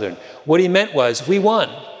States is Southern, what he meant was, we won.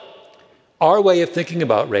 Our way of thinking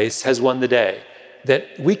about race has won the day. That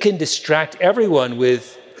we can distract everyone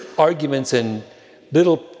with arguments and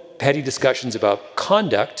little petty discussions about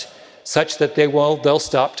conduct such that they'll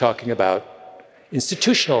stop talking about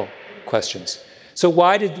institutional questions. So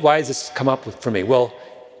why has this come up for me? Well,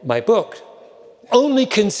 my book only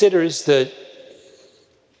considers the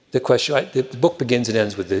question. The book begins and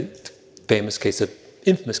ends with the infamous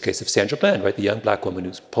case of Sandra Bland, right? The young black woman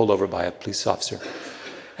who's pulled over by a police officer.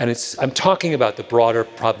 And I'm talking about the broader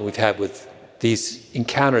problem we've had with these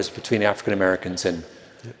encounters between African Americans and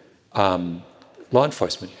law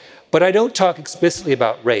enforcement. But I don't talk explicitly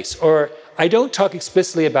about race, or I don't talk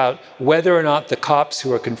explicitly about whether or not the cops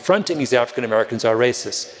who are confronting these African Americans are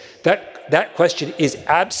racist. That question is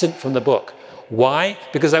absent from the book. Why?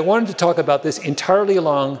 Because I wanted to talk about this entirely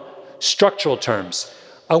along structural terms.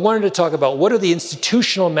 I wanted to talk about what are the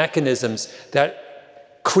institutional mechanisms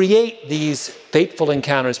that create these fateful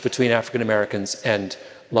encounters between African Americans and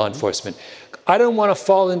law enforcement. I don't want to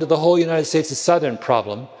fall into the whole United States is Southern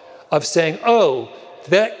problem of saying, oh,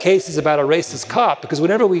 that case is about a racist cop, because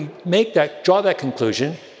whenever we draw that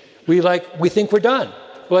conclusion, we think we're done.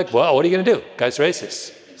 We're like, well, what are you going to do? Guy's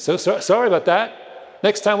racist. So sorry about that.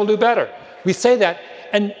 Next time we'll do better. We say that,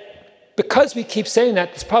 and because we keep saying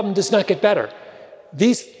that, this problem does not get better.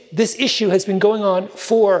 This issue has been going on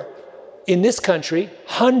in this country,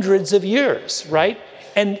 hundreds of years, right?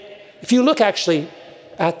 And if you look actually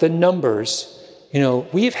at the numbers,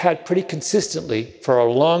 we've had pretty consistently for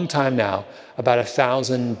a long time now about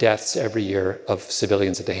 1,000 deaths every year of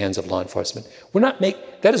civilians at the hands of law enforcement.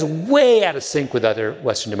 That is way out of sync with other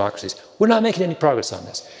Western democracies. We're not making any progress on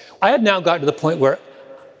this. I have now gotten to the point where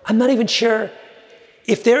I'm not even sure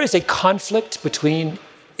if there is a conflict between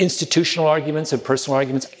institutional arguments and personal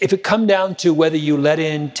arguments. If it come down to whether you let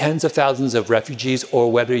in tens of thousands of refugees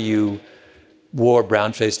or whether you wore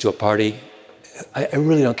brownface to a party, I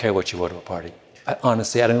really don't care what you wore to a party.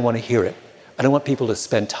 Honestly, I don't want to hear it. I don't want people to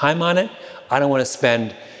spend time on it. I don't want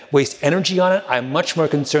to waste energy on it. I'm much more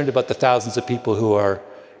concerned about the thousands of people who are,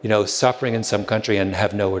 suffering in some country and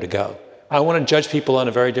have nowhere to go. I want to judge people on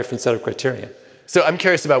a very different set of criteria. So I'm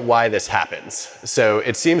curious about why this happens. So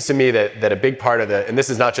it seems to me that a big part of and this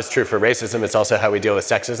is not just true for racism, it's also how we deal with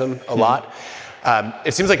sexism a lot.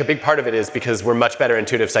 It seems like a big part of it is because we're much better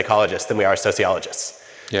intuitive psychologists than we are sociologists.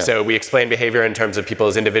 Yeah. So we explain behavior in terms of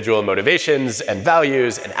people's individual motivations and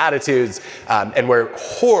values and attitudes, and we're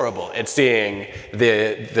horrible at seeing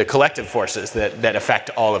the collective forces that affect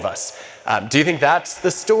all of us. Do you think that's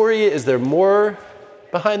the story? Is there more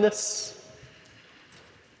behind this?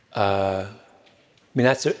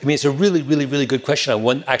 It's a really, really, really good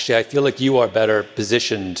question. Actually, I feel like you are better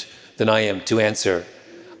positioned than I am to answer.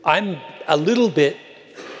 I'm a little bit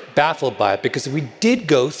baffled by it because we did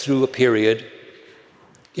go through a period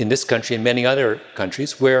in this country and many other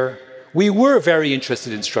countries where we were very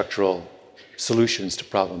interested in structural solutions to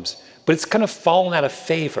problems, but it's kind of fallen out of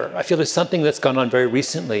favor. I feel there's something that's gone on very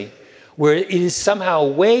recently where it is somehow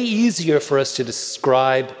way easier for us to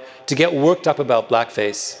get worked up about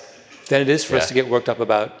blackface than it is for us to get worked up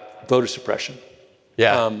about voter suppression.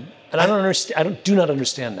 Yeah. And I do not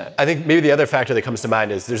understand that. I think maybe the other factor that comes to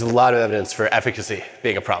mind is there's a lot of evidence for efficacy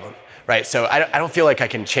being a problem, right? So I don't feel like I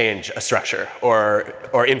can change a structure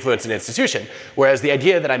or influence an institution. Whereas the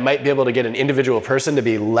idea that I might be able to get an individual person to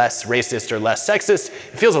be less racist or less sexist,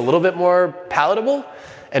 it feels a little bit more palatable.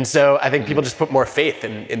 And so I think people just put more faith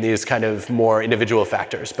in these kind of more individual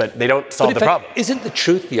factors, but they don't solve the problem. Isn't the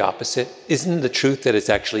truth the opposite? Isn't the truth that it's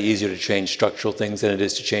actually easier to change structural things than it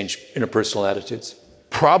is to change interpersonal attitudes?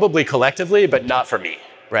 Probably collectively, but not for me,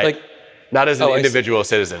 right? Like, not as an individual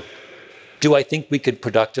citizen. Do I think we could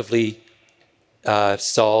productively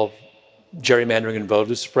solve gerrymandering and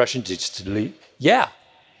voter suppression to delete? Yeah.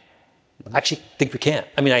 I actually think we can.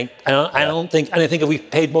 I mean, I think if we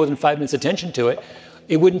paid more than 5 minutes attention to it,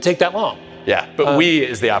 it wouldn't take that long. Yeah, but we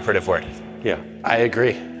is the operative word. Yeah. I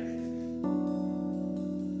agree.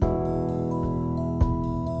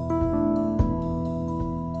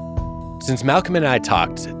 Since Malcolm and I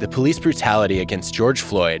talked, the police brutality against George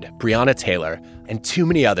Floyd, Breonna Taylor, and too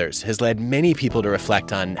many others has led many people to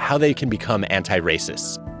reflect on how they can become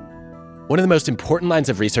anti-racists. One of the most important lines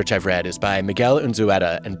of research I've read is by Miguel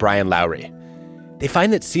Unzueta and Brian Lowry. They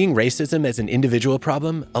find that seeing racism as an individual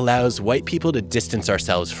problem allows white people to distance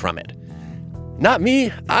ourselves from it. Not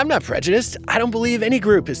me, I'm not prejudiced. I don't believe any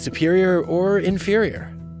group is superior or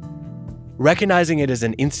inferior. Recognizing it as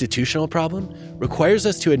an institutional problem requires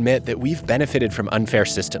us to admit that we've benefited from unfair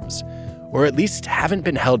systems, or at least haven't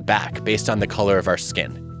been held back based on the color of our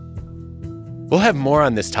skin. We'll have more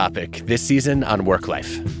on this topic this season on Work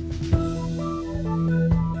Life.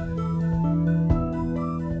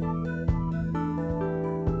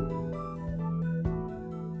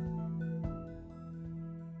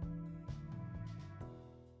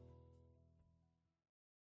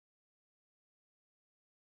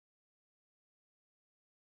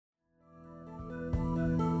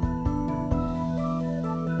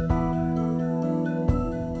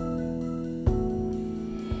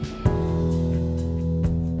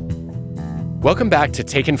 Welcome back to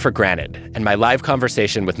Taken for Granted and my live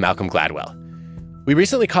conversation with Malcolm Gladwell. We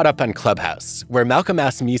recently caught up on Clubhouse, where Malcolm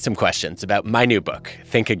asked me some questions about my new book,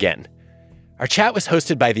 Think Again. Our chat was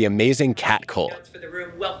hosted by the amazing Kat Cole.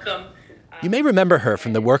 Welcome. You may remember her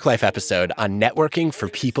from the Work Life episode on networking for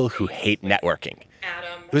people who hate networking.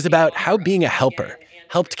 It was about how being a helper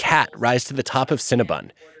helped Kat rise to the top of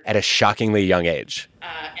Cinnabon at a shockingly young age.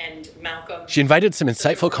 She invited some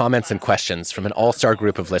insightful comments and questions from an all-star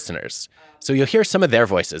group of listeners, so you'll hear some of their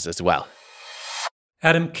voices as well.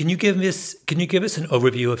 Adam, can you give us an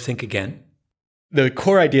overview of Think Again? The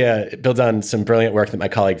core idea builds on some brilliant work that my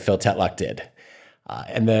colleague Phil Tetlock did.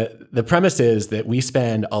 And the premise is that we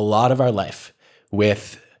spend a lot of our life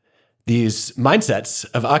with these mindsets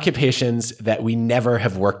of occupations that we never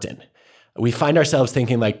have worked in. We find ourselves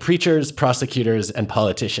thinking like preachers, prosecutors, and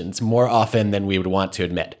politicians more often than we would want to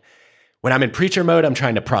admit. When I'm in preacher mode, I'm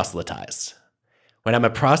trying to proselytize. When I'm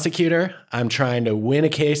a prosecutor, I'm trying to win a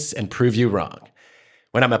case and prove you wrong.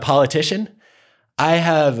 When I'm a politician, I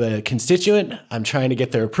have a constituent, I'm trying to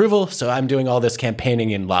get their approval, so I'm doing all this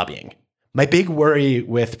campaigning and lobbying. My big worry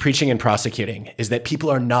with preaching and prosecuting is that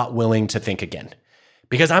people are not willing to think again.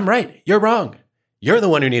 Because I'm right, you're wrong. You're the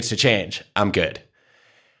one who needs to change, I'm good.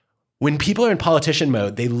 When people are in politician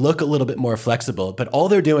mode, they look a little bit more flexible, but all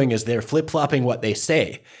they're doing is they're flip-flopping what they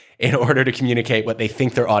say in order to communicate what they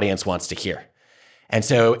think their audience wants to hear. And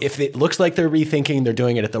so if it looks like they're rethinking, they're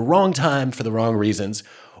doing it at the wrong time for the wrong reasons,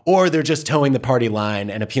 or they're just towing the party line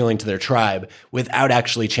and appealing to their tribe without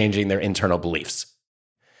actually changing their internal beliefs.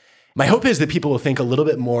 My hope is that people will think a little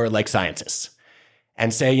bit more like scientists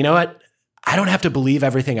and say, you know what? I don't have to believe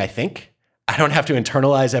everything I think. I don't have to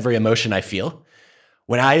internalize every emotion I feel.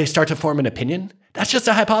 When I start to form an opinion, that's just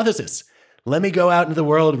a hypothesis. Let me go out into the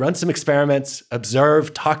world, run some experiments,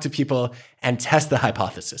 observe, talk to people, and test the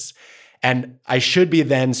hypothesis. And I should be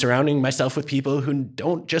then surrounding myself with people who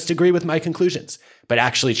don't just agree with my conclusions, but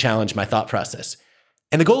actually challenge my thought process.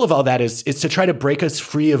 And the goal of all that is to try to break us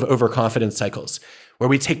free of overconfidence cycles, where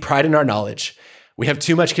we take pride in our knowledge. We have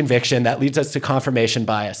too much conviction that leads us to confirmation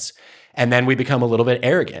bias, and then we become a little bit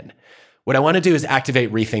arrogant. What I want to do is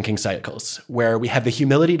activate rethinking cycles, where we have the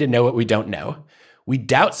humility to know what we don't know. We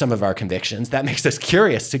doubt some of our convictions. That makes us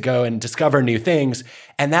curious to go and discover new things.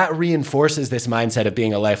 And that reinforces this mindset of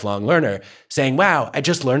being a lifelong learner, saying, wow, I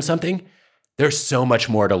just learned something. There's so much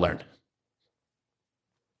more to learn.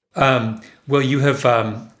 Well, you have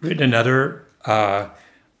written another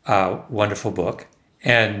wonderful book.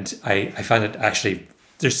 And I find that actually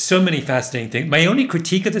there's so many fascinating things. My only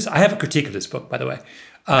critique of this, I have a critique of this book, by the way.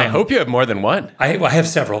 I hope you have more than one. I have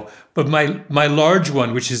several. But my large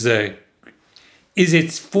one, which is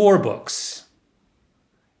it's 4 books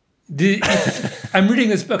I'm reading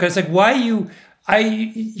this book. I was like, why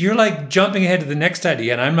you're like jumping ahead to the next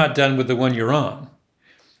idea, and I'm not done with the one you're on.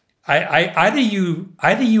 Either you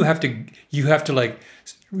have to like,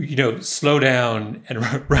 slow down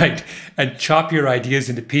and write and chop your ideas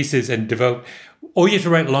into pieces and devote, or you have to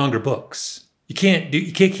write longer books. You can't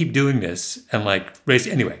keep doing this and like raise.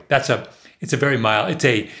 Anyway, it's a very mild.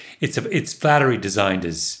 It's flattery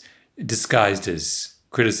disguised as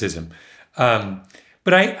criticism.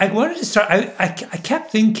 But I wanted to start. I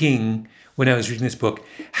kept thinking when I was reading this book,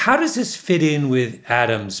 how does this fit in with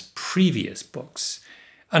Adam's previous books?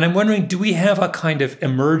 And I'm wondering, do we have a kind of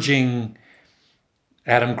emerging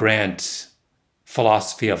Adam Grant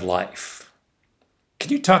philosophy of life?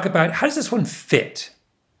 Can you talk about how does this one fit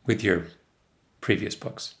with your previous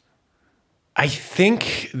books? I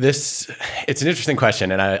think it's an interesting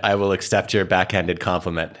question, and I will accept your backhanded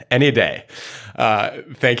compliment any day.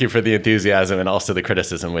 Thank you for the enthusiasm and also the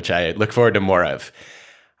criticism, which I look forward to more of.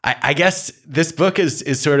 I guess this book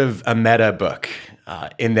is sort of a meta book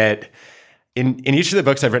in that in each of the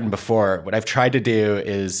books I've written before, what I've tried to do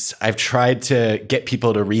is I've tried to get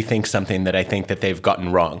people to rethink something that I think that they've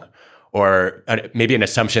gotten wrong, or maybe an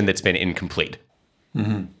assumption that's been incomplete.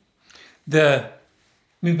 Mm-hmm.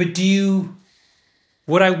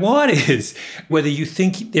 What I want is whether you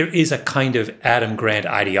think there is a kind of Adam Grant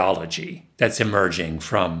ideology that's emerging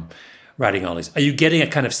from writing all these. Are you getting a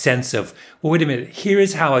kind of sense of, well, wait a minute, here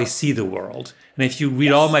is how I see the world. And if you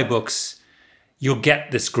read all my books, you'll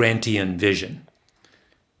get this Grantian vision.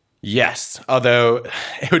 Yes, although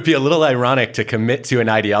it would be a little ironic to commit to an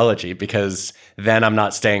ideology because then I'm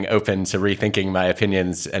not staying open to rethinking my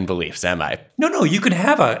opinions and beliefs, am I? No, you could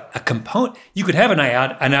have a component. You could have an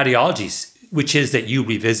ideology, which is that you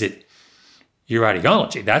revisit your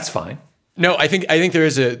ideology. That's fine. No, I think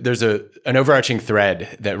there's an overarching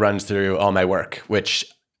thread that runs through all my work, which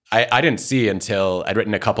I didn't see until I'd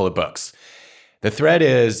written a couple of books. The thread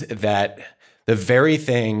is that the very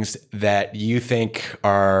things that you think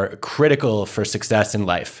are critical for success in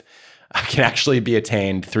life can actually be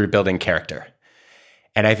attained through building character.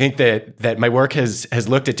 And I think that my work has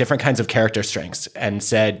looked at different kinds of character strengths and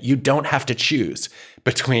said, you don't have to choose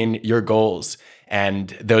between your goals and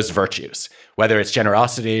those virtues, whether it's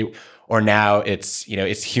generosity or now it's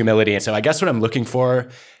humility. And so I guess what I'm looking for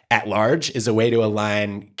at large is a way to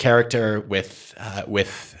align character with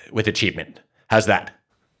achievement. How's that?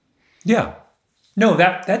 Yeah. No,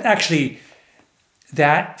 that actually,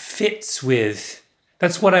 that fits with,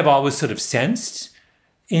 that's what I've always sort of sensed.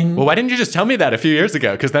 Well, why didn't you just tell me that a few years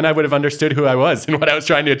ago? Because then I would have understood who I was and what I was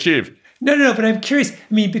trying to achieve. No, but I'm curious. I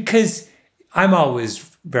mean, because I'm always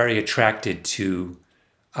very attracted to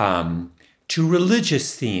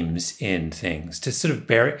religious themes in things, to sort of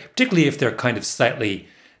particularly if they're kind of slightly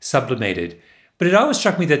sublimated. But it always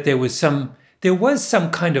struck me that there was some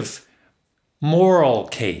kind of moral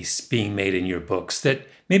case being made in your books that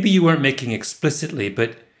maybe you weren't making explicitly,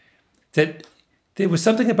 but that there was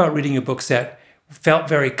something about reading your books that felt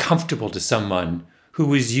very comfortable to someone who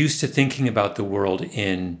was used to thinking about the world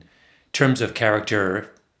in terms of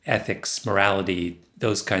character, ethics, morality,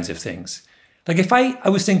 those kinds of things. Like I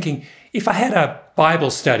was thinking, if I had a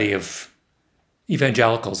Bible study of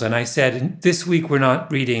evangelicals and I said, this week we're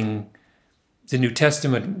not reading the New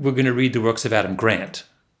Testament, we're going to read the works of Adam Grant.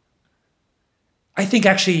 I think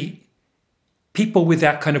actually people with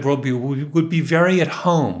that kind of worldview would be very at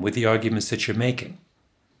home with the arguments that you're making.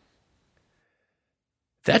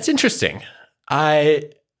 That's interesting.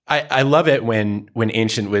 I love it when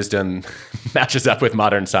ancient wisdom matches up with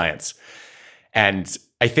modern science. And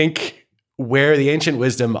I think where the ancient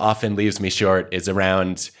wisdom often leaves me short is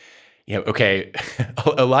around,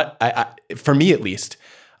 a lot, for me at least,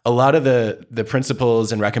 a lot of the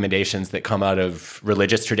principles and recommendations that come out of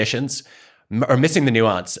religious traditions are missing the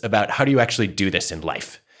nuance about how do you actually do this in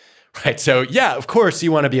life, right? So yeah, of course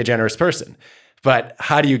you want to be a generous person, but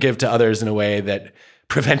how do you give to others in a way that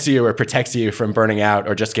prevents you or protects you from burning out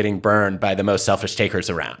or just getting burned by the most selfish takers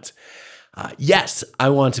around? Yes, I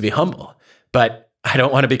want to be humble, but I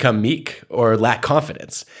don't want to become meek or lack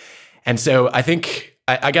confidence. And so I think,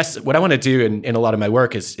 I guess what I want to do in a lot of my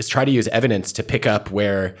work is try to use evidence to pick up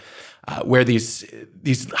where these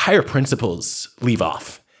higher principles leave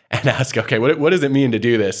off and ask, okay, what does it mean to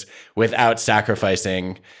do this without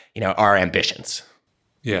sacrificing, our ambitions?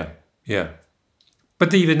 Yeah.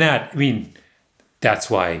 But even that, I mean, that's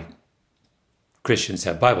why Christians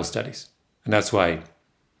have Bible studies. And that's why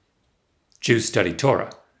Jews study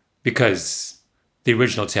Torah, because the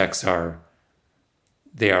original texts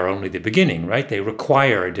they are only the beginning, right? They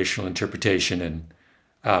require additional interpretation and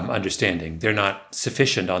understanding. They're not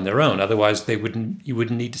sufficient on their own. Otherwise, you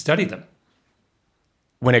wouldn't need to study them.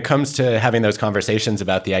 When it comes to having those conversations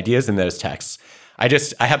about the ideas in those texts, I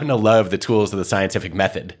happen to love the tools of the scientific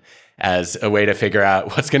method as a way to figure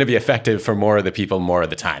out what's going to be effective for more of the people more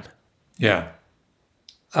of the time. Yeah.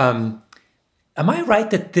 Am I right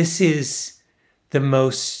that this is the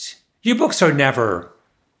most... Your books are never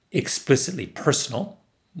explicitly personal,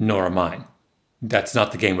 nor are mine. That's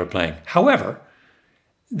not the game we're playing. However,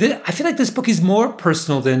 I feel like this book is more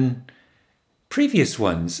personal than previous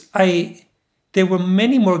ones. There were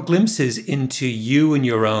many more glimpses into you and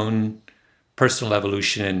your own personal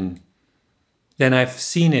evolution than I've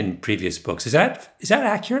seen in previous books. Is that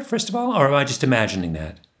accurate, first of all, or am I just imagining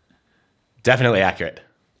that? Definitely accurate.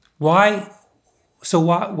 Why? So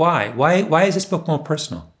why is this book more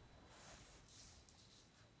personal?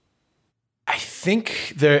 I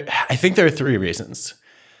think there are three reasons.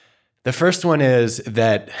 The first one is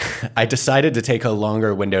that I decided to take a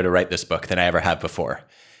longer window to write this book than I ever have before.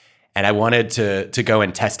 And I wanted to go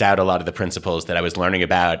and test out a lot of the principles that I was learning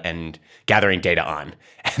about and gathering data on.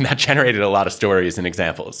 And that generated a lot of stories and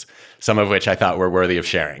examples, some of which I thought were worthy of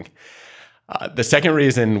sharing. The second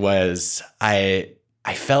reason was I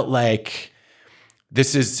felt like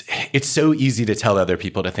it's so easy to tell other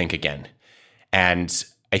people to think again. And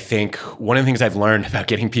I think one of the things I've learned about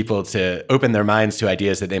getting people to open their minds to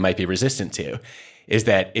ideas that they might be resistant to is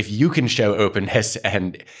that if you can show openness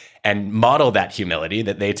and model that humility,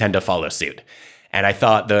 that they tend to follow suit. And I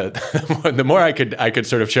thought the more I could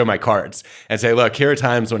sort of show my cards and say, look, here are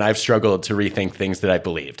times when I've struggled to rethink things that I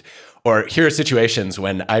believed, or here are situations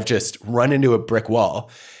when I've just run into a brick wall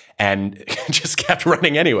and just kept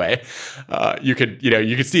running anyway. You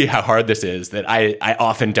could see how hard this is. That I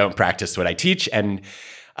often don't practice what I teach, and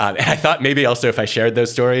I thought maybe also if I shared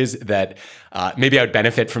those stories that maybe I would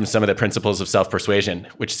benefit from some of the principles of self-persuasion,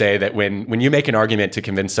 which say that when you make an argument to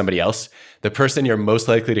convince somebody else, the person you're most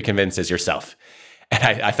likely to convince is yourself.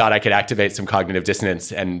 And I thought I could activate some cognitive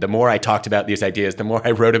dissonance. And the more I talked about these ideas, the more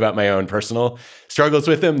I wrote about my own personal struggles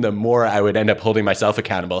with them, the more I would end up holding myself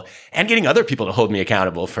accountable and getting other people to hold me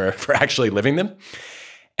accountable for actually living them.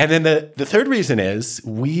 And then the third reason is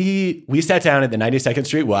we sat down at the 92nd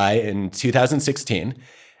Street Y in 2016.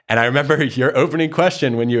 And I remember your opening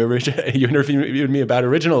question when you interviewed me about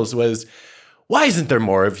originals was, why isn't there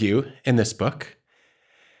more of you in this book?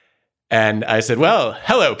 And I said, well,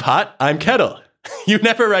 hello, Pot, I'm Kettle. You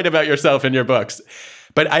never write about yourself in your books.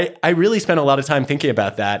 But I really spent a lot of time thinking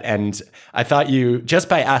about that. And I thought you, just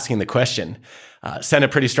by asking the question, sent a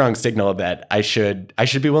pretty strong signal that I should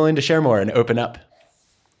be willing to share more and open up.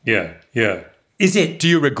 Yeah. Do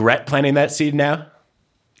you regret planting that seed now?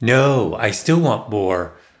 No, I still want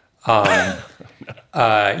more.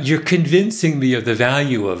 You're convincing me of the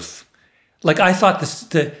value of, like, I thought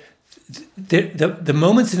the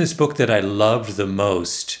moments in this book that I loved the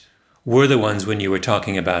most were the ones when you were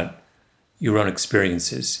talking about your own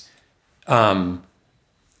experiences. That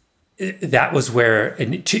was where,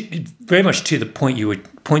 and very much to the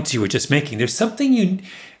points you were just making, there's something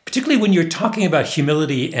particularly when you're talking about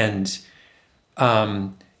humility and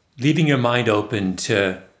leaving your mind open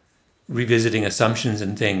to revisiting assumptions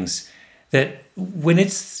and things, that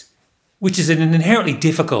which is an inherently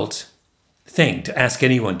difficult thing to ask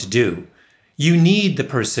anyone to do, you need the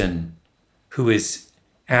person who is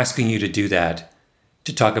asking you to do that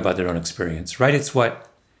to talk about their own experience, right? It's what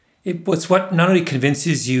not only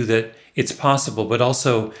convinces you that it's possible, but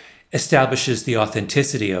also establishes the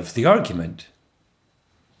authenticity of the argument,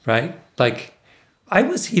 right? Like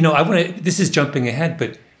this is jumping ahead,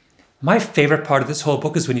 but my favorite part of this whole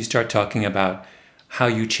book is when you start talking about how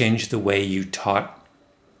you change the way you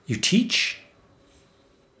teach,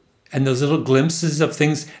 and those little glimpses of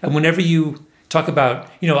things. And whenever you talk about,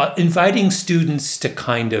 inviting students to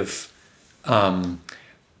kind of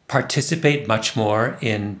participate much more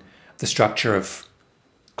in the structure of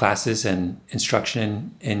classes and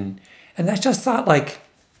instruction. And I just thought, like,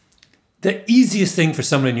 the easiest thing for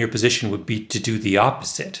someone in your position would be to do the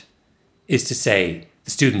opposite, is to say, the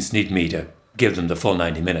students need me to give them the full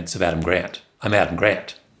 90 minutes of Adam Grant. I'm Adam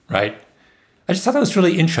Grant, right? I just thought that was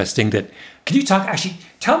really interesting. Can you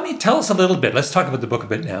tell us a little bit, let's talk about the book a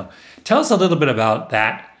bit now. Tell us a little bit about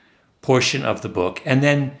that portion of the book,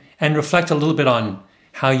 and reflect a little bit on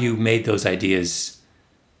how you made those ideas,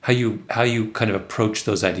 how you kind of approach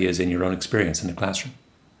those ideas in your own experience in the classroom.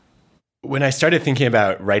 When I started thinking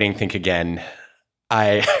about writing Think Again,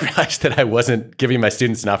 I realized that I wasn't giving my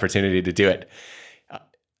students an opportunity to do it.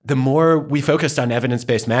 The more we focused on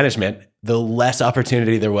evidence-based management, the less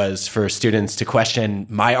opportunity there was for students to question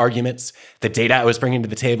my arguments, the data I was bringing to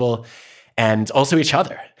the table, and also each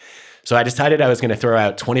other. So I decided I was going to throw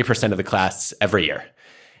out 20% of the class every year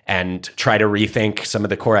and try to rethink some of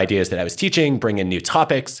the core ideas that I was teaching, bring in new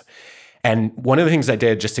topics. And one of the things I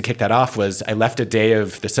did just to kick that off was I left a day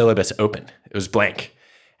of the syllabus open. It was blank.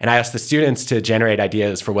 And I asked the students to generate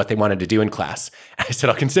ideas for what they wanted to do in class. I said,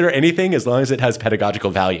 I'll consider anything as long as it has pedagogical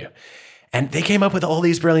value. And they came up with all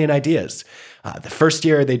these brilliant ideas. The first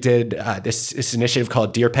year they did this initiative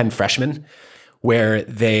called Dear Pen Freshmen, where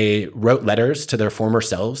they wrote letters to their former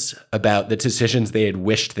selves about the decisions they had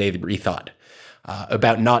wished they'd rethought,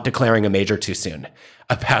 about not declaring a major too soon,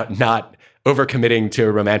 about not overcommitting to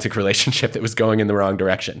a romantic relationship that was going in the wrong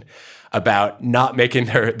direction, about not making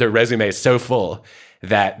their resume so full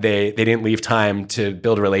that they didn't leave time to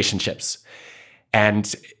build relationships.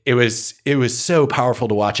 And it was so powerful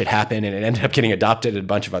to watch it happen, and it ended up getting adopted at a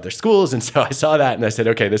bunch of other schools. And so I saw that and I said,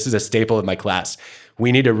 okay, this is a staple of my class.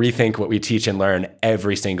 We need to rethink what we teach and learn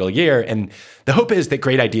every single year. And the hope is that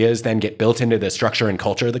great ideas then get built into the structure and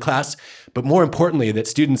culture of the class, but more importantly, that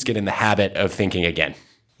students get in the habit of thinking again.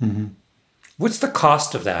 Mm-hmm. What's the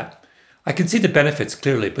cost of that? I can see the benefits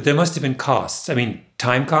clearly, but there must have been costs. I mean,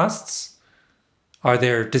 time costs?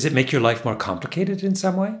 Does it make your life more complicated in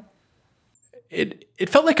some way? It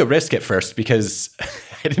felt like a risk at first because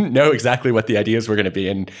I didn't know exactly what the ideas were going to be.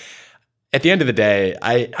 And at the end of the day,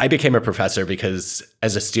 I became a professor because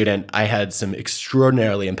as a student, I had some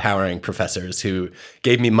extraordinarily empowering professors who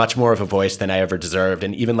gave me much more of a voice than I ever deserved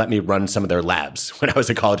and even let me run some of their labs when I was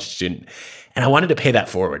a college student. And I wanted to pay that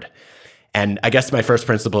forward. And I guess my first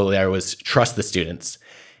principle there was trust the students.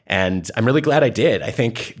 And I'm really glad I did. I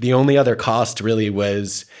think the only other cost really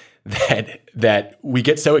was that we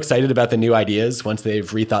get so excited about the new ideas once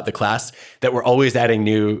they've rethought the class that we're always adding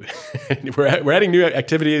new we're adding new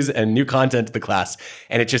activities and new content to the class,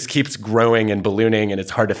 and it just keeps growing and ballooning, and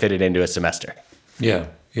it's hard to fit it into a semester. Yeah.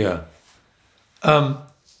 There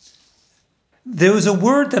was a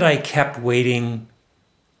word that I kept waiting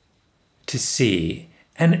to see,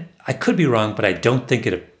 and I could be wrong, but I don't think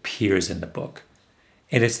it appears in the book.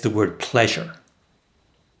 And it's the word pleasure.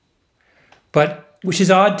 But which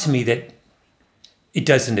is odd to me that it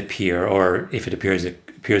doesn't appear, or if it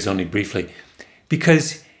appears only briefly,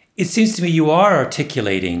 because it seems to me you are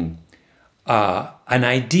articulating an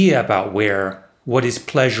idea about what is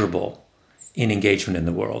pleasurable in engagement in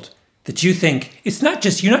the world. That you think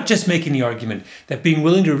you're not just making the argument that being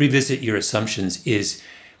willing to revisit your assumptions is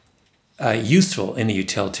useful in a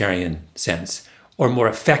utilitarian sense, or more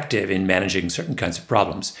effective in managing certain kinds of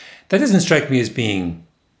problems. That doesn't strike me as being,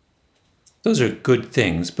 those are good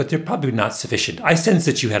things, but they're probably not sufficient. I sense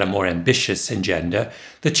that you had a more ambitious agenda,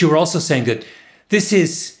 that you were also saying that this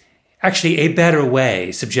is actually a better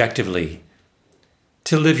way, subjectively,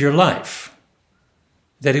 to live your life,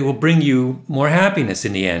 that it will bring you more happiness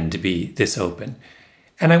in the end to be this open.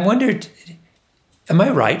 And I wondered, am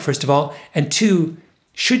I right, first of all? And two,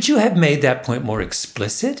 should you have made that point more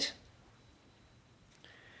explicit?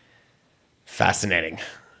 Fascinating.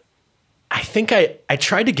 I think I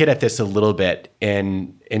tried to get at this a little bit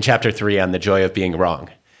in chapter 3 on the joy of being wrong.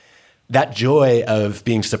 That joy of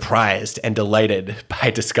being surprised and delighted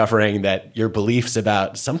by discovering that your beliefs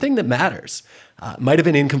about something that matters, might have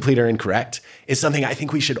been incomplete or incorrect, is something I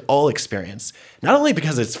think we should all experience. Not only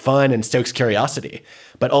because it's fun and stokes curiosity,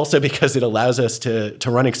 but also because it allows us to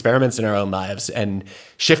run experiments in our own lives and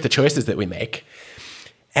shift the choices that we make.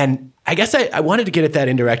 And I guess I wanted to get at that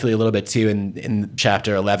indirectly a little bit too in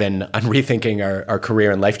chapter 11 on rethinking our career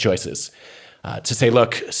and life choices. To say,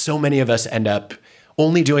 look, so many of us end up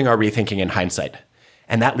only doing our rethinking in hindsight.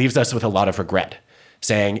 And that leaves us with a lot of regret,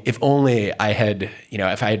 saying, if only I had,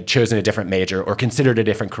 if I had chosen a different major or considered a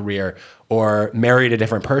different career or married a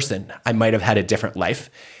different person, I might have had a different life.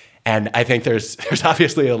 And I think there's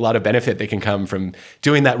obviously a lot of benefit that can come from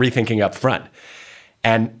doing that rethinking up front.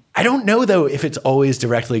 And I don't know, though, if it's always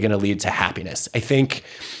directly going to lead to happiness. I think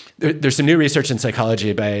there's some new research in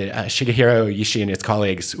psychology by Shigehiro Ishii and his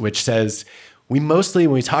colleagues, which says when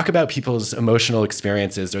we talk about people's emotional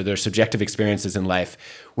experiences or their subjective experiences in life,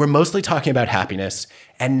 we're mostly talking about happiness.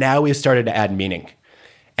 And now we've started to add meaning.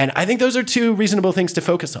 And I think those are two reasonable things to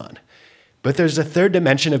focus on. But there's a third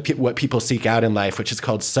dimension of what people seek out in life, which is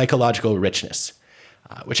called psychological richness,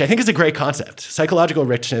 which I think is a great concept. Psychological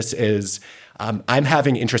richness is I'm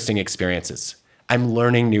having interesting experiences. I'm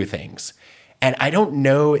learning new things. And I don't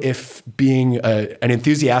know if being an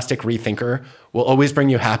enthusiastic rethinker will always bring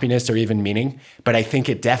you happiness or even meaning, but I think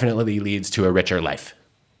it definitely leads to a richer life.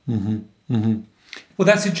 Mm-hmm. Mm-hmm. Well,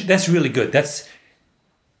 that's really good. But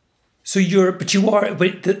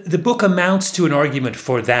the book amounts to an argument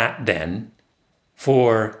for that then,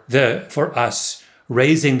 for us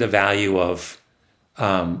raising the value of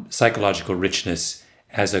psychological richness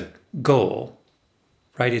as a goal,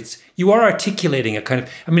 right? You are articulating a kind of,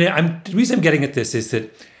 the reason I'm getting at this is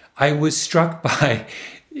that I was struck by,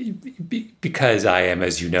 because I am,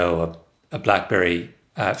 as you know, a BlackBerry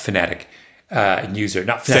fanatic and user,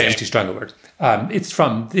 not fanatic is too strong a word. It's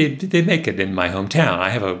from, they make it in my hometown. I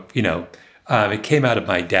have it came out of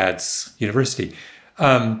my dad's university.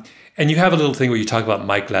 And you have a little thing where you talk about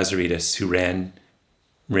Mike Lazaridis, who ran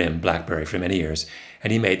RIM, BlackBerry, for many years.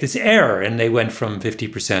 And he made this error, and they went from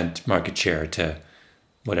 50% market share to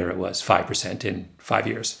whatever it was, 5% in 5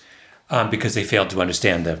 years, because they failed to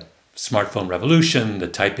understand the smartphone revolution, the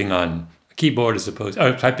typing on a keyboard as opposed,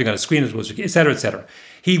 or typing on a screen as opposed to, et cetera, et cetera.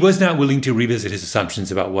 He was not willing to revisit his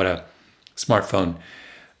assumptions about what a smartphone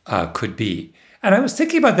could be. And I was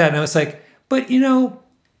thinking about that, and I was like, but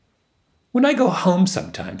when I go home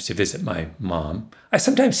sometimes to visit my mom, I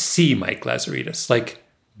sometimes see Mike Lazaridis, like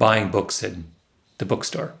buying books in the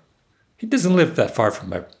bookstore. He doesn't live that far from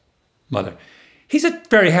my mother. He's a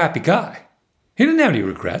very happy guy. He didn't have any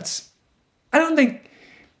regrets. I don't think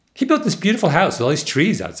he built this beautiful house with all these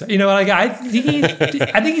trees outside. I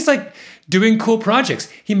think he's like doing cool projects.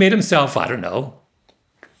 He made himself, I don't know,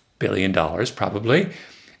 $1 billion probably.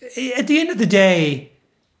 At the end of the day,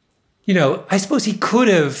 I suppose he could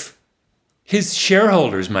have, his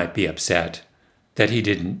shareholders might be upset that he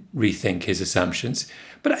didn't rethink his assumptions.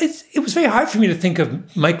 But it was very hard for me to think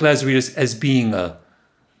of Mike Lazaridis as being a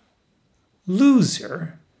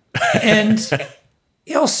loser. And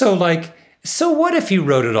also, so what if he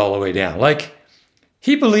wrote it all the way down?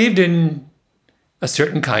 He believed in a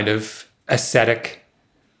certain kind of aesthetic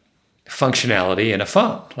functionality in a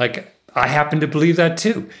phone. I happen to believe that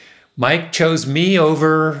too. Mike chose me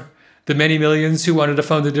over the many millions who wanted a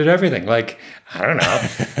phone that did everything. I don't know.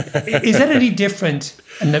 Is that any different?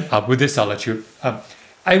 And then, with this, I'll let you.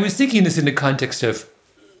 I was thinking this in the context of,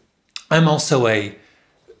 I'm also a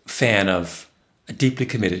deeply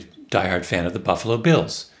committed, diehard fan of the Buffalo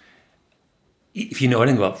Bills. If you know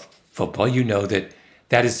anything about football, you know that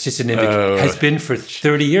is just has been for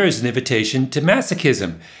 30 years an invitation to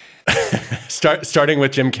masochism. Starting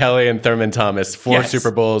with Jim Kelly and Thurman Thomas, 4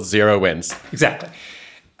 Super Bowls, 0 wins. Exactly.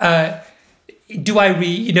 Do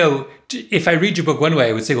I if I read your book one way,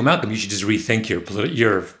 I would say, well, Malcolm, you should just rethink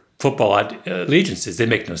your football allegiances. They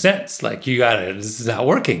make no sense. This is not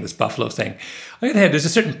working, this Buffalo thing. On the other hand, there's a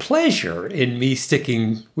certain pleasure in me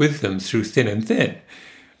sticking with them through thin and thin.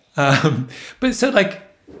 But so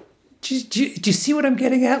do you see what I'm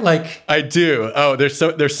getting at? I do. Oh, there's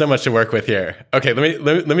so much to work with here. Okay,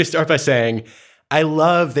 let me start by saying, I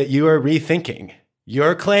love that you are rethinking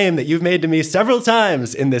your claim that you've made to me several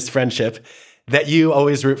times in this friendship that you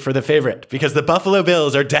always root for the favorite, because the Buffalo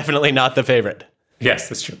Bills are definitely not the favorite. Yes,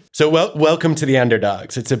 that's true. So welcome to the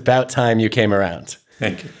underdogs. It's about time you came around.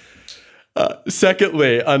 Thank you.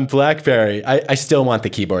 Secondly, on BlackBerry, I still want the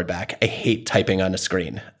keyboard back. I hate typing on a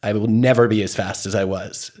screen. I will never be as fast as I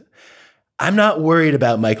was. I'm not worried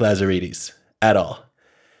about Mike Lazaridis at all.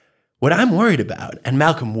 What I'm worried about, and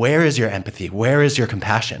Malcolm, where is your empathy? Where is your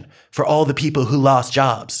compassion for all the people who lost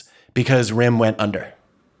jobs because RIM went under?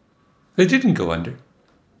 They didn't go under.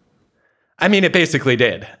 It basically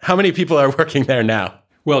did. How many people are working there now?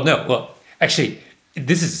 Well, no. Well, actually,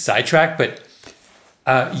 this is a sidetrack, but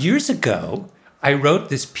years ago, I wrote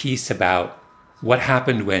this piece about what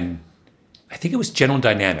happened when, I think it was General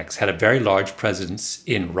Dynamics, had a very large presence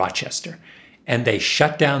in Rochester, and they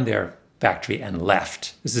shut down their factory and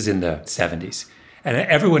left. This is in the 70s. And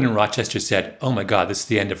everyone in Rochester said, oh my God, this is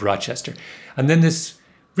the end of Rochester. And then this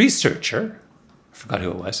researcher, I forgot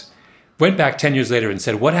who it was, went back 10 years later and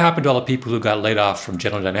said, what happened to all the people who got laid off from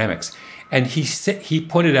General Dynamics? And he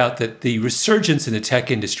pointed out that the resurgence in the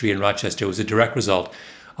tech industry in Rochester was a direct result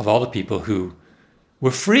of all the people who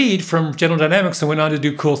were freed from General Dynamics and went on to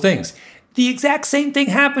do cool things. The exact same thing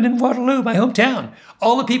happened in Waterloo, my hometown.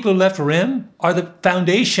 All the people who left RIM are the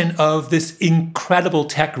foundation of this incredible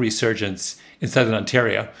tech resurgence in Southern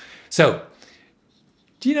Ontario. So,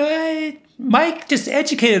 Mike just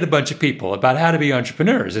educated a bunch of people about how to be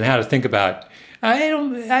entrepreneurs and how to think about.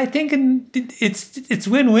 I think it's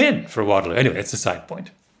win-win for Waterloo. Anyway, it's a side point.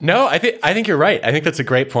 No, I think you're right. I think that's a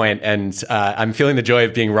great point, and I'm feeling the joy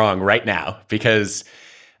of being wrong right now, because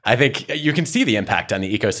I think you can see the impact on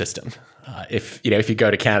the ecosystem if you go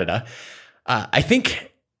to Canada. I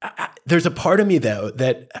think there's a part of me though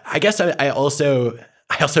that I guess I also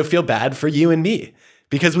feel bad for you and me,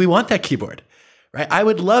 because we want that keyboard, right? I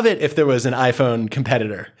would love it if there was an iPhone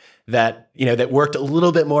competitor that, that worked a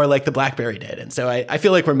little bit more like the BlackBerry did. And so I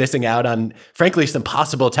feel like we're missing out on, frankly, some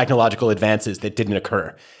possible technological advances that didn't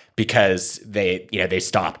occur because they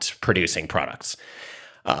stopped producing products.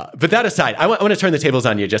 But that aside, I want to turn the tables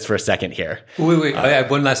on you just for a second here. Wait. I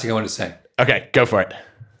have one last thing I want to say. Okay, go for it.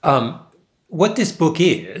 What this book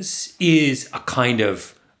is a kind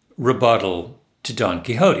of rebuttal to Don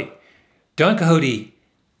Quixote. Don Quixote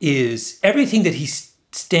is everything that he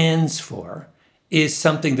stands for is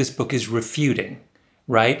something this book is refuting,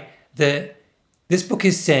 right? This book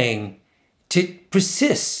is saying to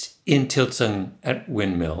persist in tilting at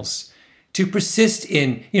windmills, to persist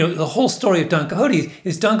in, the whole story of Don Quixote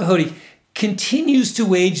is Don Quixote continues to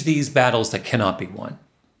wage these battles that cannot be won.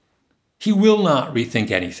 He will not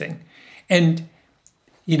rethink anything. And,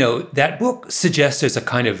 that book suggests there's a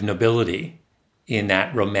kind of nobility in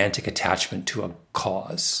that romantic attachment to a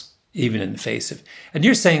cause, even in the face of, and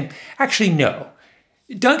you're saying, actually, no.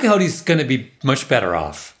 Don Quixote's going to be much better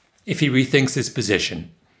off if he rethinks his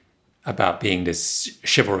position about being this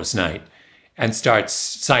chivalrous knight and starts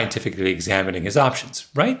scientifically examining his options,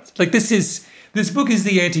 right? Like this book is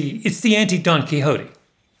the anti-Don Quixote.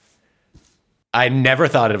 I never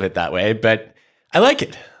thought of it that way, but I like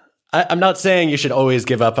it. I'm not saying you should always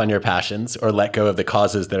give up on your passions or let go of the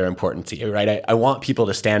causes that are important to you, right? I want people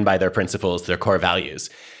to stand by their principles, their core values.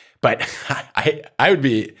 But I would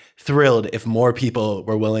be thrilled if more people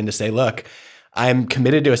were willing to say, look, I'm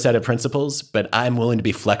committed to a set of principles, but I'm willing to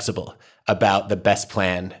be flexible about the best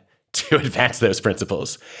plan to advance those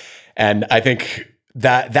principles. And I think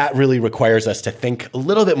that really requires us to think a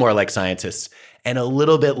little bit more like scientists and a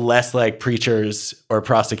little bit less like preachers or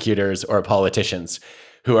prosecutors or politicians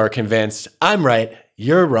who are convinced I'm right,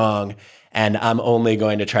 you're wrong, and I'm only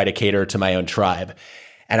going to try to cater to my own tribe.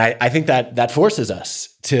 And I think that forces us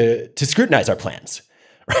to scrutinize our plans,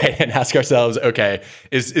 right? And ask ourselves, okay,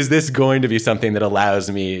 is this going to be something that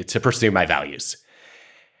allows me to pursue my values?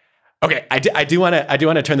 Okay, I do want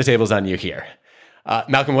to turn the tables on you here.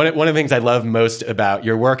 Malcolm, one of the things I love most about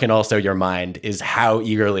your work and also your mind is how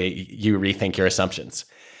eagerly you rethink your assumptions.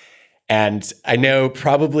 And I know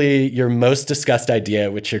probably your most discussed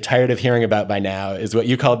idea, which you're tired of hearing about by now, is what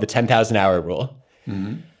you called the 10,000 hour rule.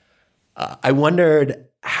 Mm-hmm. I wondered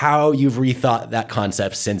how you've rethought that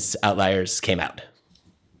concept since Outliers came out.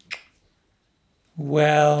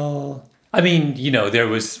 Well, I mean,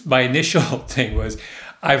 my initial thing was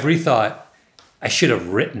I've rethought I should have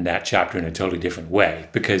written that chapter in a totally different way,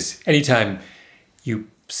 because anytime you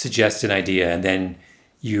suggest an idea and then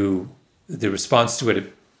the response to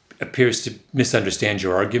it appears to misunderstand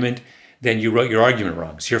your argument, then you wrote your argument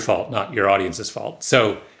wrong. It's your fault, not your audience's fault.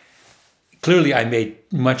 So clearly I made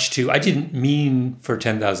I didn't mean for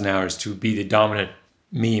 10,000 hours to be the dominant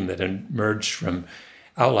meme that emerged from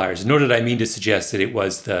Outliers, nor did I mean to suggest that it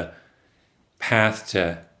was the path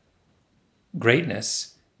to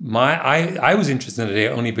greatness. I was interested in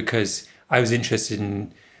it only because I was interested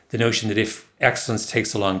in the notion that if excellence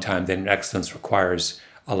takes a long time, then excellence requires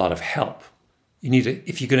a lot of help.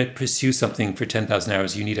 If you're going to pursue something for 10,000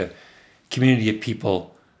 hours, you need a community of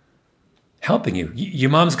people helping you. Your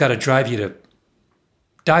mom's got to drive you to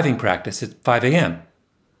diving practice at 5 a.m.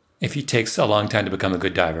 if it takes a long time to become a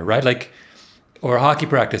good diver, right? Or hockey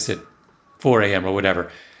practice at 4 a.m. or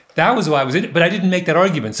whatever. That was why I was in it, but I didn't make that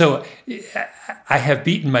argument. So I have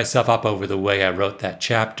beaten myself up over the way I wrote that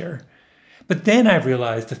chapter. But then I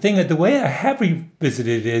realized the way I have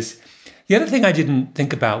revisited it is, the other thing I didn't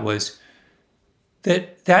think about was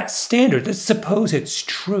that standard, let's suppose it's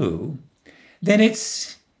true, then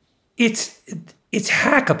it's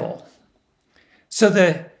hackable.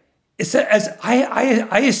 So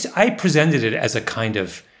I presented it as a kind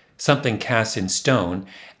of something cast in stone,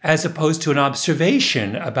 as opposed to an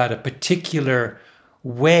observation about a particular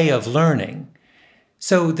way of learning.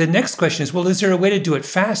 So the next question is, well, is there a way to do it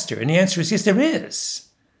faster? And the answer is yes, there is.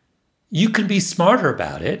 You can be smarter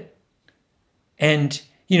about it. And,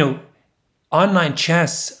 online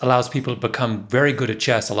chess allows people to become very good at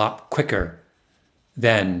chess a lot quicker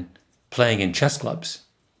than playing in chess clubs,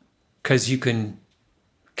 because you can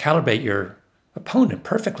calibrate your opponent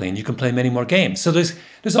perfectly and you can play many more games. So there's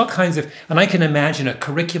all kinds of, and I can imagine a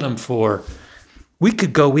curriculum we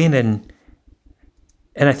could go in and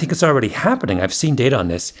I think it's already happening. I've seen data on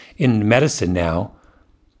this in medicine now.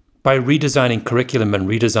 By redesigning curriculum and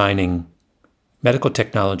redesigning medical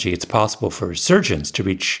technology, it's possible for surgeons to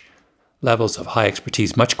reach levels of high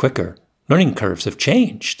expertise much quicker. Learning curves have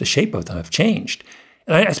changed. The shape of them have changed.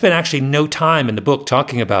 And I spent actually no time in the book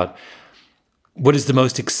talking about what is the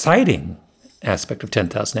most exciting aspect of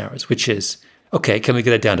 10,000 hours, which is, okay, can we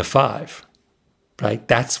get it down to 5? Right?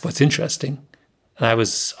 That's what's interesting. And I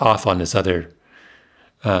was off on this other.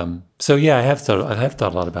 So yeah, I have thought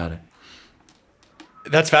a lot about it.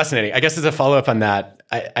 That's fascinating. I guess as a follow-up on that,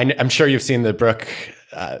 I'm sure you've seen the Brooke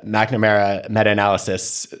McNamara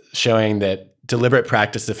meta-analysis showing that deliberate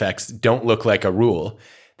practice effects don't look like a rule.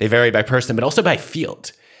 They vary by person, but also by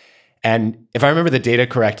field. And if I remember the data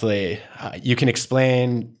correctly, you can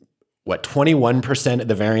explain, 21% of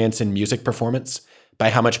the variance in music performance by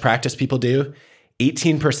how much practice people do,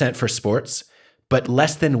 18% for sports, but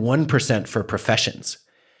less than 1% for professions.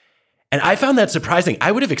 And I found that surprising.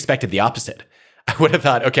 I would have expected the opposite. I would have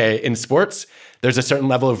thought, okay, in sports, there's a certain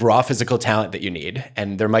level of raw physical talent that you need,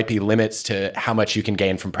 and there might be limits to how much you can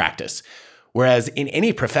gain from practice. Whereas in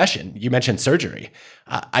any profession, you mentioned surgery,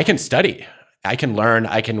 I can study, I can learn,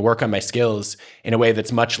 I can work on my skills in a way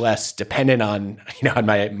that's much less dependent on, on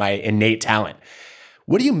my innate talent.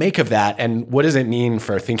 What do you make of that, and what does it mean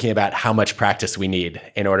for thinking about how much practice we need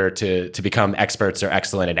in order to become experts or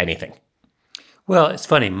excellent at anything? Well, it's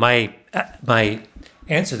funny. My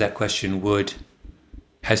answer to that question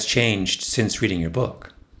has changed since reading your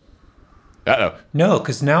book. Uh-oh. No,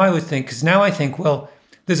 because now I think, well,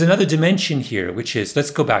 there's another dimension here, which is,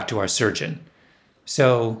 let's go back to our surgeon.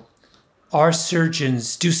 So do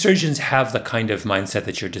surgeons have the kind of mindset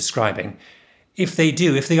that you're describing? If they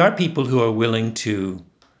do, if they are people who are willing to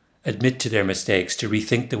admit to their mistakes, to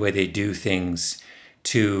rethink the way they do things,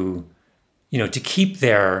 to keep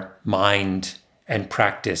their mind and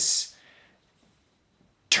practice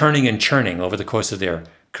turning and churning over the course of their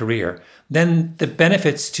career, then the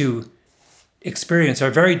benefits to experience are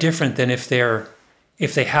very different than if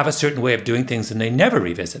they have a certain way of doing things and they never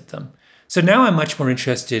revisit them. So now I'm much more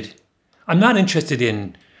interested. I'm not interested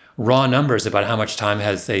in raw numbers about how much time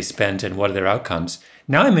has they spent and what are their outcomes.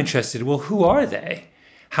 Now I'm interested, well, who are they?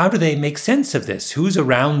 How do they make sense of this? Who's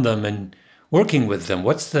around them and working with them?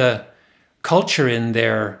 What's the culture in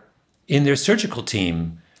their surgical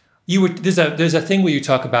team? There's a thing where you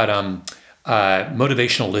talk about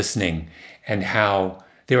motivational listening and how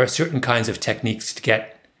there are certain kinds of techniques to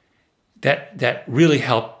get that really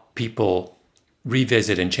help people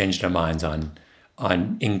revisit and change their minds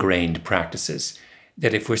on ingrained practices.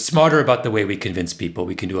 That if we're smarter about the way we convince people,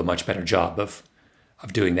 we can do a much better job of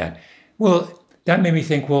doing that. Well, that made me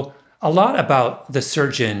think, well, a lot about the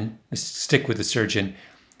surgeon, let's stick with the surgeon.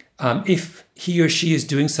 If he or she is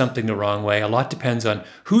doing something the wrong way, a lot depends on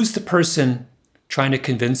who's the person trying to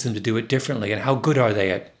convince them to do it differently and how good are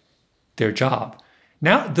they at their job.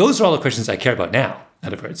 Now, those are all the questions I care about now,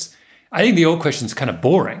 in other words. I think the old question is kind of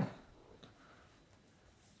boring.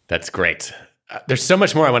 That's great. There's so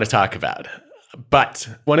much more I want to talk about. But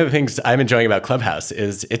one of the things I'm enjoying about Clubhouse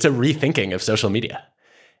is it's a rethinking of social media.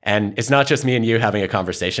 And it's not just me and you having a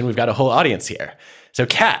conversation. We've got a whole audience here. So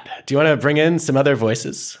Kat, do you want to bring in some other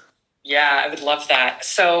voices? Yeah, I would love that.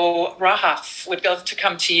 So Rahaf, would love to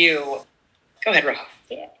come to you. Go ahead, Rahaf.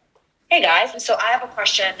 Yeah. Hey guys, so I have a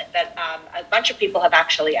question that a bunch of people have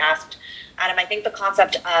actually asked. Adam, I think the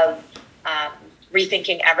concept of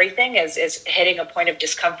rethinking everything is hitting a point of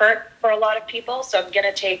discomfort for a lot of people. So I'm going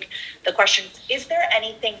to take the question, is there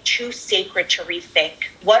anything too sacred to rethink?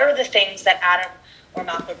 What are the things that Adam or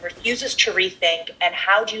Malcolm refuses to rethink, and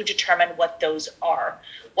how do you determine what those are?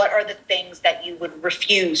 What are the things that you would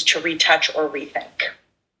refuse to retouch or rethink?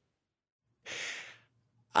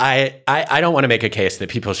 I don't want to make a case that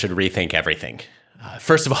people should rethink everything.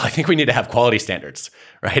 First of all, I think we need to have quality standards,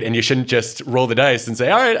 right? And you shouldn't just roll the dice and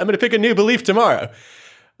say, all right, I'm going to pick a new belief tomorrow.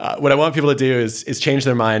 What I want people to do is change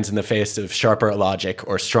their minds in the face of sharper logic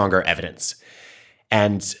or stronger evidence.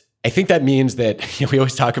 And I think that means that we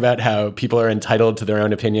always talk about how people are entitled to their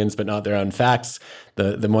own opinions, but not their own facts,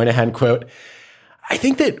 the Moynihan quote. I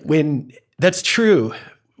think that that's true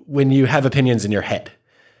when you have opinions in your head.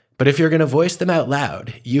 But if you're going to voice them out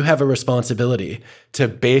loud, you have a responsibility to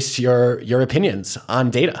base your opinions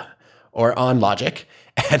on data or on logic,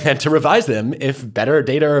 and then to revise them if better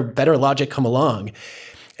data or better logic come along.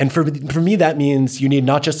 And for me, that means you need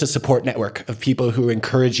not just a support network of people who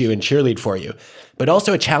encourage you and cheerlead for you, but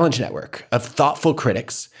also a challenge network of thoughtful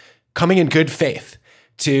critics coming in good faith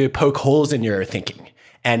to poke holes in your thinking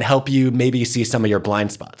and help you maybe see some of your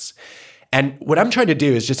blind spots. And what I'm trying to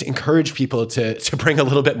do is just encourage people to bring a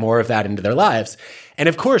little bit more of that into their lives. And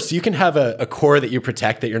of course, you can have a core that you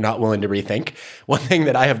protect that you're not willing to rethink. One thing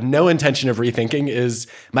that I have no intention of rethinking is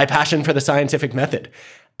my passion for the scientific method.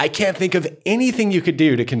 I can't think of anything you could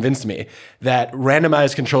do to convince me that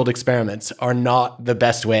randomized controlled experiments are not the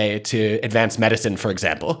best way to advance medicine, for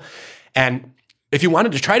example. And If you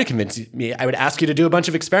wanted to try to convince me, I would ask you to do a bunch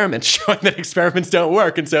of experiments showing that experiments don't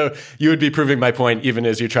work. And so you would be proving my point even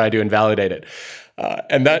as you try to invalidate it.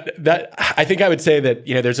 And that I think I would say that,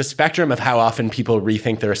 there's a spectrum of how often people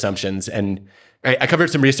rethink their assumptions. And I covered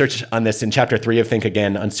some research on this in chapter 3 of Think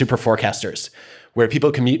Again on super forecasters, where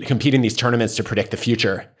people compete in these tournaments to predict the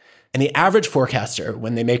future. And the average forecaster,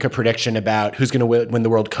 when they make a prediction about who's going to win the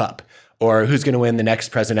World Cup or who's going to win the next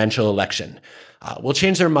presidential election, will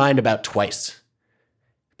change their mind about twice.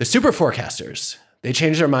 The super forecasters, they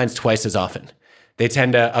change their minds twice as often. They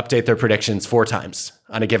tend to update their predictions 4 times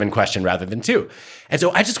on a given question rather than 2. And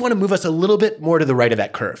so I just want to move us a little bit more to the right of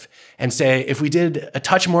that curve and say, if we did a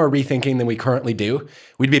touch more rethinking than we currently do,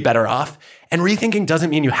 we'd be better off. And rethinking doesn't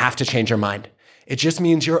mean you have to change your mind. It just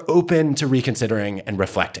means you're open to reconsidering and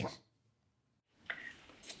reflecting.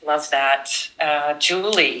 Love that.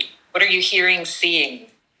 Julie, what are you hearing, seeing?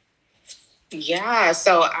 Yeah,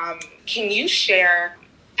 so can you share,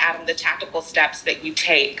 Adam, the tactical steps that you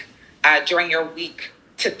take during your week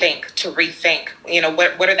to think, to rethink?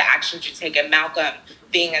 What are the actions you take? And Malcolm,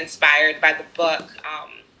 being inspired by the book,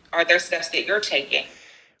 are there steps that you're taking?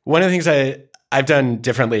 One of the things I've done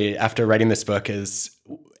differently after writing this book is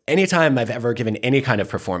anytime I've ever given any kind of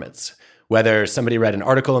performance, whether somebody read an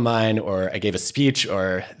article of mine or I gave a speech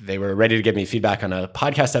or they were ready to give me feedback on a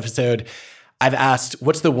podcast episode, I've asked,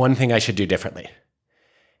 what's the one thing I should do differently?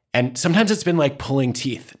 And sometimes it's been like pulling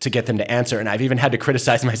teeth to get them to answer. And I've even had to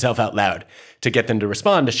criticize myself out loud to get them to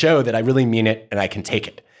respond, to show that I really mean it and I can take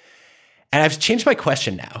it. And I've changed my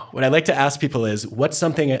question now. What I like to ask people is, what's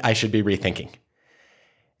something I should be rethinking?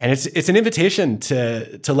 And it's an invitation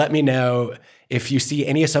to let me know if you see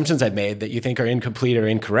any assumptions I've made that you think are incomplete or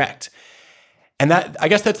incorrect. And that, I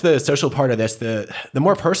guess that's the social part of this. The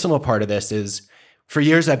more personal part of this is, for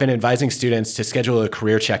years I've been advising students to schedule a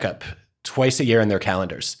career checkup twice a year in their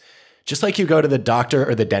calendars. Just like you go to the doctor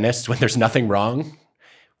or the dentist when there's nothing wrong,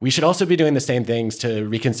 we should also be doing the same things to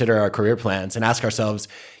reconsider our career plans and ask ourselves,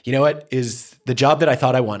 what is the job that I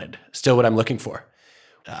thought I wanted still what I'm looking for?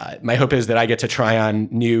 My hope is that I get to try on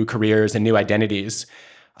new careers and new identities.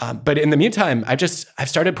 But in the meantime, I've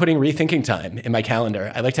started putting rethinking time in my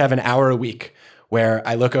calendar. I like to have an hour a week where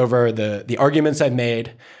I look over the arguments I've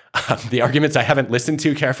made, the arguments I haven't listened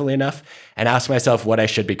to carefully enough, and ask myself what I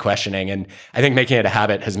should be questioning. And I think making it a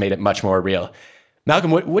habit has made it much more real.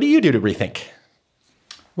 Malcolm, what do you do to rethink?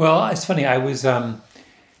 Well, it's funny. I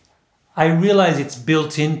realize it's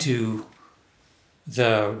built into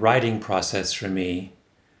the writing process for me,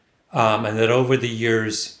 and that over the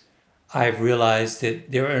years, I've realized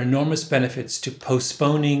that there are enormous benefits to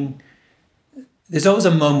postponing. There's always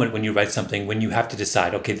a moment when you write something when you have to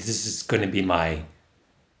decide, okay, this is going to be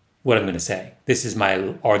what I'm going to say. This is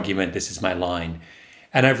my argument. This is my line.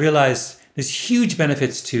 And I've realized there's huge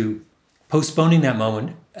benefits to postponing that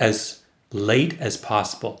moment as late as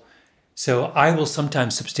possible. So I will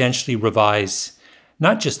sometimes substantially revise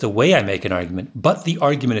not just the way I make an argument, but the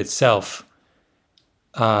argument itself.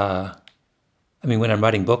 When I'm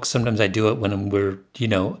writing books, sometimes I do it when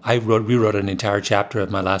I rewrote an entire chapter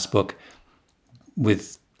of my last book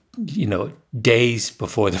with, days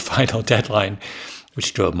before the final deadline,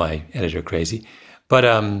 which drove my editor crazy. But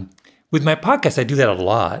with my podcast, I do that a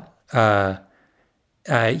lot.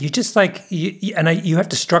 You have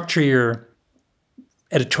to structure your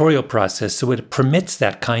editorial process so it permits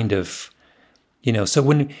that kind of, so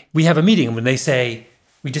when we have a meeting, when they say,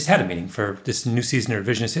 we just had a meeting for this new season of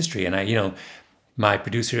Revisionist History, and my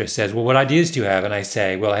producer says, well, what ideas do you have? And I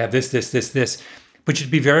say, well, I have this. But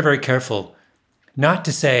you'd be very, very careful not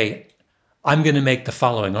to say, I'm going to make the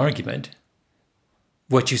following argument.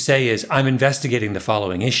 What you say is, I'm investigating the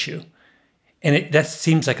following issue. And that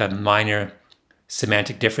seems like a minor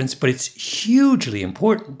semantic difference, but it's hugely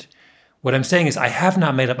important. What I'm saying is, I have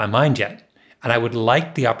not made up my mind yet. And I would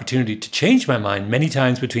like the opportunity to change my mind many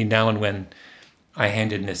times between now and when I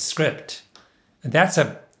hand in this script. And that's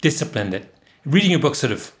a discipline that reading your book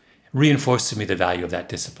sort of reinforced to me the value of that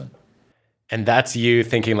discipline. And that's you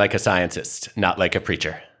thinking like a scientist, not like a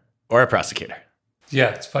preacher or a prosecutor. Yeah,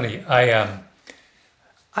 it's funny. I'm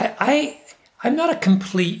not a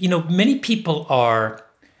complete, many people are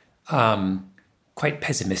quite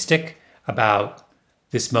pessimistic about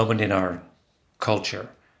this moment in our culture,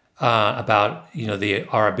 about,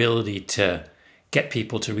 our ability to get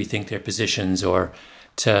people to rethink their positions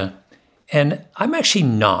and I'm actually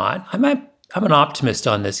not. I'm an optimist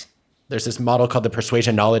on this. There's this model called the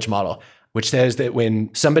persuasion knowledge model, which says that when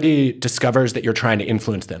somebody discovers that you're trying to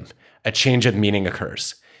influence them, a change of meaning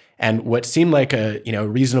occurs. And what seemed like a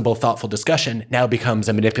reasonable, thoughtful discussion now becomes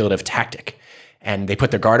a manipulative tactic. And they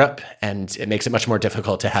put their guard up, and it makes it much more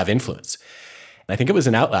difficult to have influence. I think it was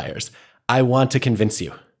in Outliers, I want to convince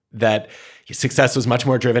you that success was much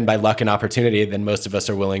more driven by luck and opportunity than most of us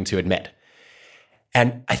are willing to admit.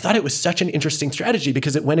 And I thought it was such an interesting strategy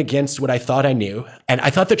because it went against what I thought I knew. And I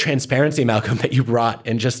thought the transparency, Malcolm, that you brought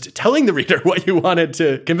in just telling the reader what you wanted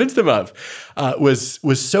to convince them of was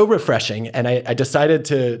so refreshing. And I decided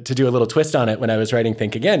to do a little twist on it when I was writing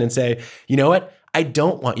Think Again and say, you know what? I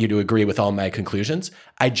don't want you to agree with all my conclusions.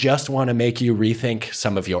 I just want to make you rethink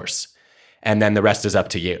some of yours. And then the rest is up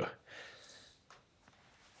to you.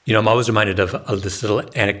 I'm always reminded of this little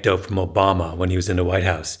anecdote from Obama when he was in the White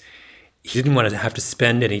House. He didn't want to have to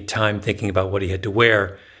spend any time thinking about what he had to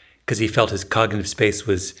wear because he felt his cognitive space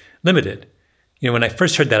was limited. When I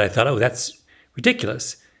first heard that, I thought, oh, that's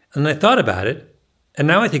ridiculous. And then I thought about it, and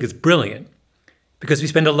now I think it's brilliant because we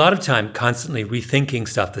spend a lot of time constantly rethinking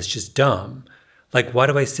stuff that's just dumb. Like, why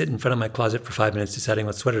do I sit in front of my closet for 5 minutes deciding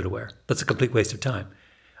what sweater to wear? That's a complete waste of time.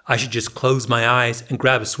 I should just close my eyes and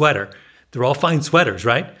grab a sweater. They're all fine sweaters,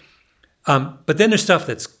 right? But then there's stuff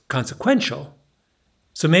that's consequential.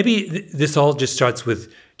 So maybe this all just starts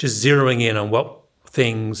with just zeroing in on what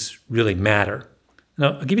things really matter.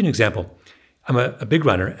 Now, I'll give you an example. I'm a big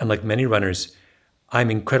runner, and like many runners,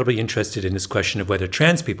 I'm incredibly interested in this question of whether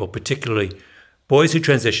trans people, particularly boys who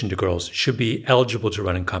transition to girls, should be eligible to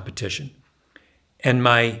run in competition. And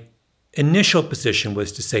my initial position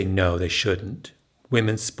was to say, no, they shouldn't.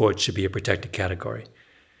 Women's sports should be a protected category.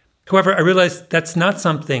 However, I realized that's not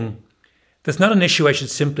an issue I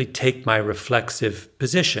should simply take my reflexive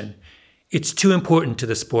position. It's too important to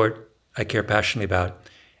the sport I care passionately about,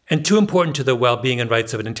 and too important to the well-being and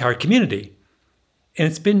rights of an entire community. And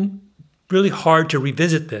it's been really hard to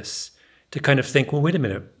revisit this, to kind of think, well, wait a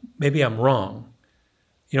minute, maybe I'm wrong.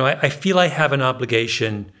 I feel I have an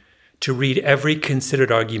obligation to read every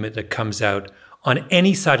considered argument that comes out on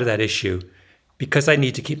any side of that issue because I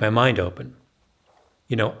need to keep my mind open.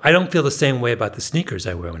 I don't feel the same way about the sneakers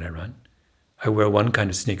I wear when I run. I wear one kind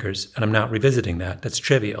of sneakers, and I'm not revisiting that. That's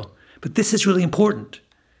trivial. But this is really important,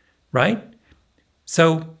 right?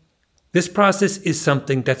 So this process is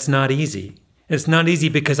something that's not easy. It's not easy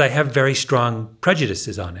because I have very strong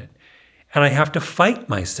prejudices on it. And I have to fight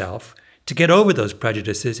myself to get over those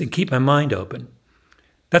prejudices and keep my mind open.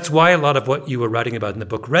 That's why a lot of what you were writing about in the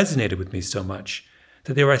book resonated with me so much,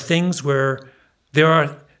 that there are things where there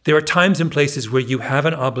are times and places where you have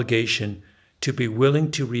an obligation to be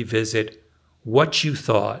willing to revisit what you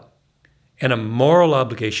thought, and a moral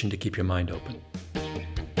obligation to keep your mind open.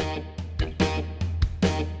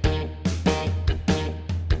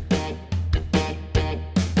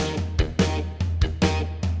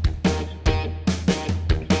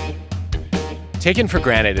 Taken for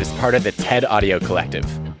Granted is part of the TED Audio Collective.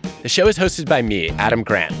 The show is hosted by me, Adam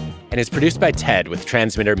Grant, and is produced by TED with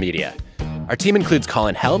Transmitter Media. Our team includes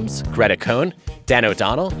Colin Helms, Greta Cohn, Dan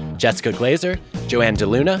O'Donnell, Jessica Glazer, Joanne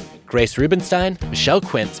DeLuna, Grace Rubenstein, Michelle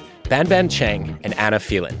Quint, Ban Cheng, and Anna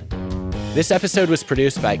Phelan. This episode was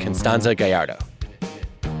produced by Constanza Gallardo.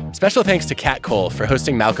 Special thanks to Kat Cole for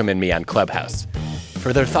hosting Malcolm and me on Clubhouse.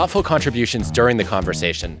 For their thoughtful contributions during the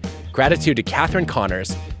conversation, gratitude to Catherine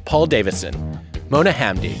Connors, Paul Davison, Mona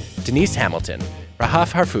Hamdi, Denise Hamilton,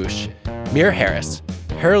 Rahaf Harfouche, Mir Harris,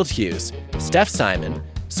 Harold Hughes, Steph Simon,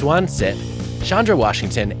 Swan Sit, Chandra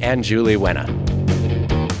Washington, and Julie Wenna.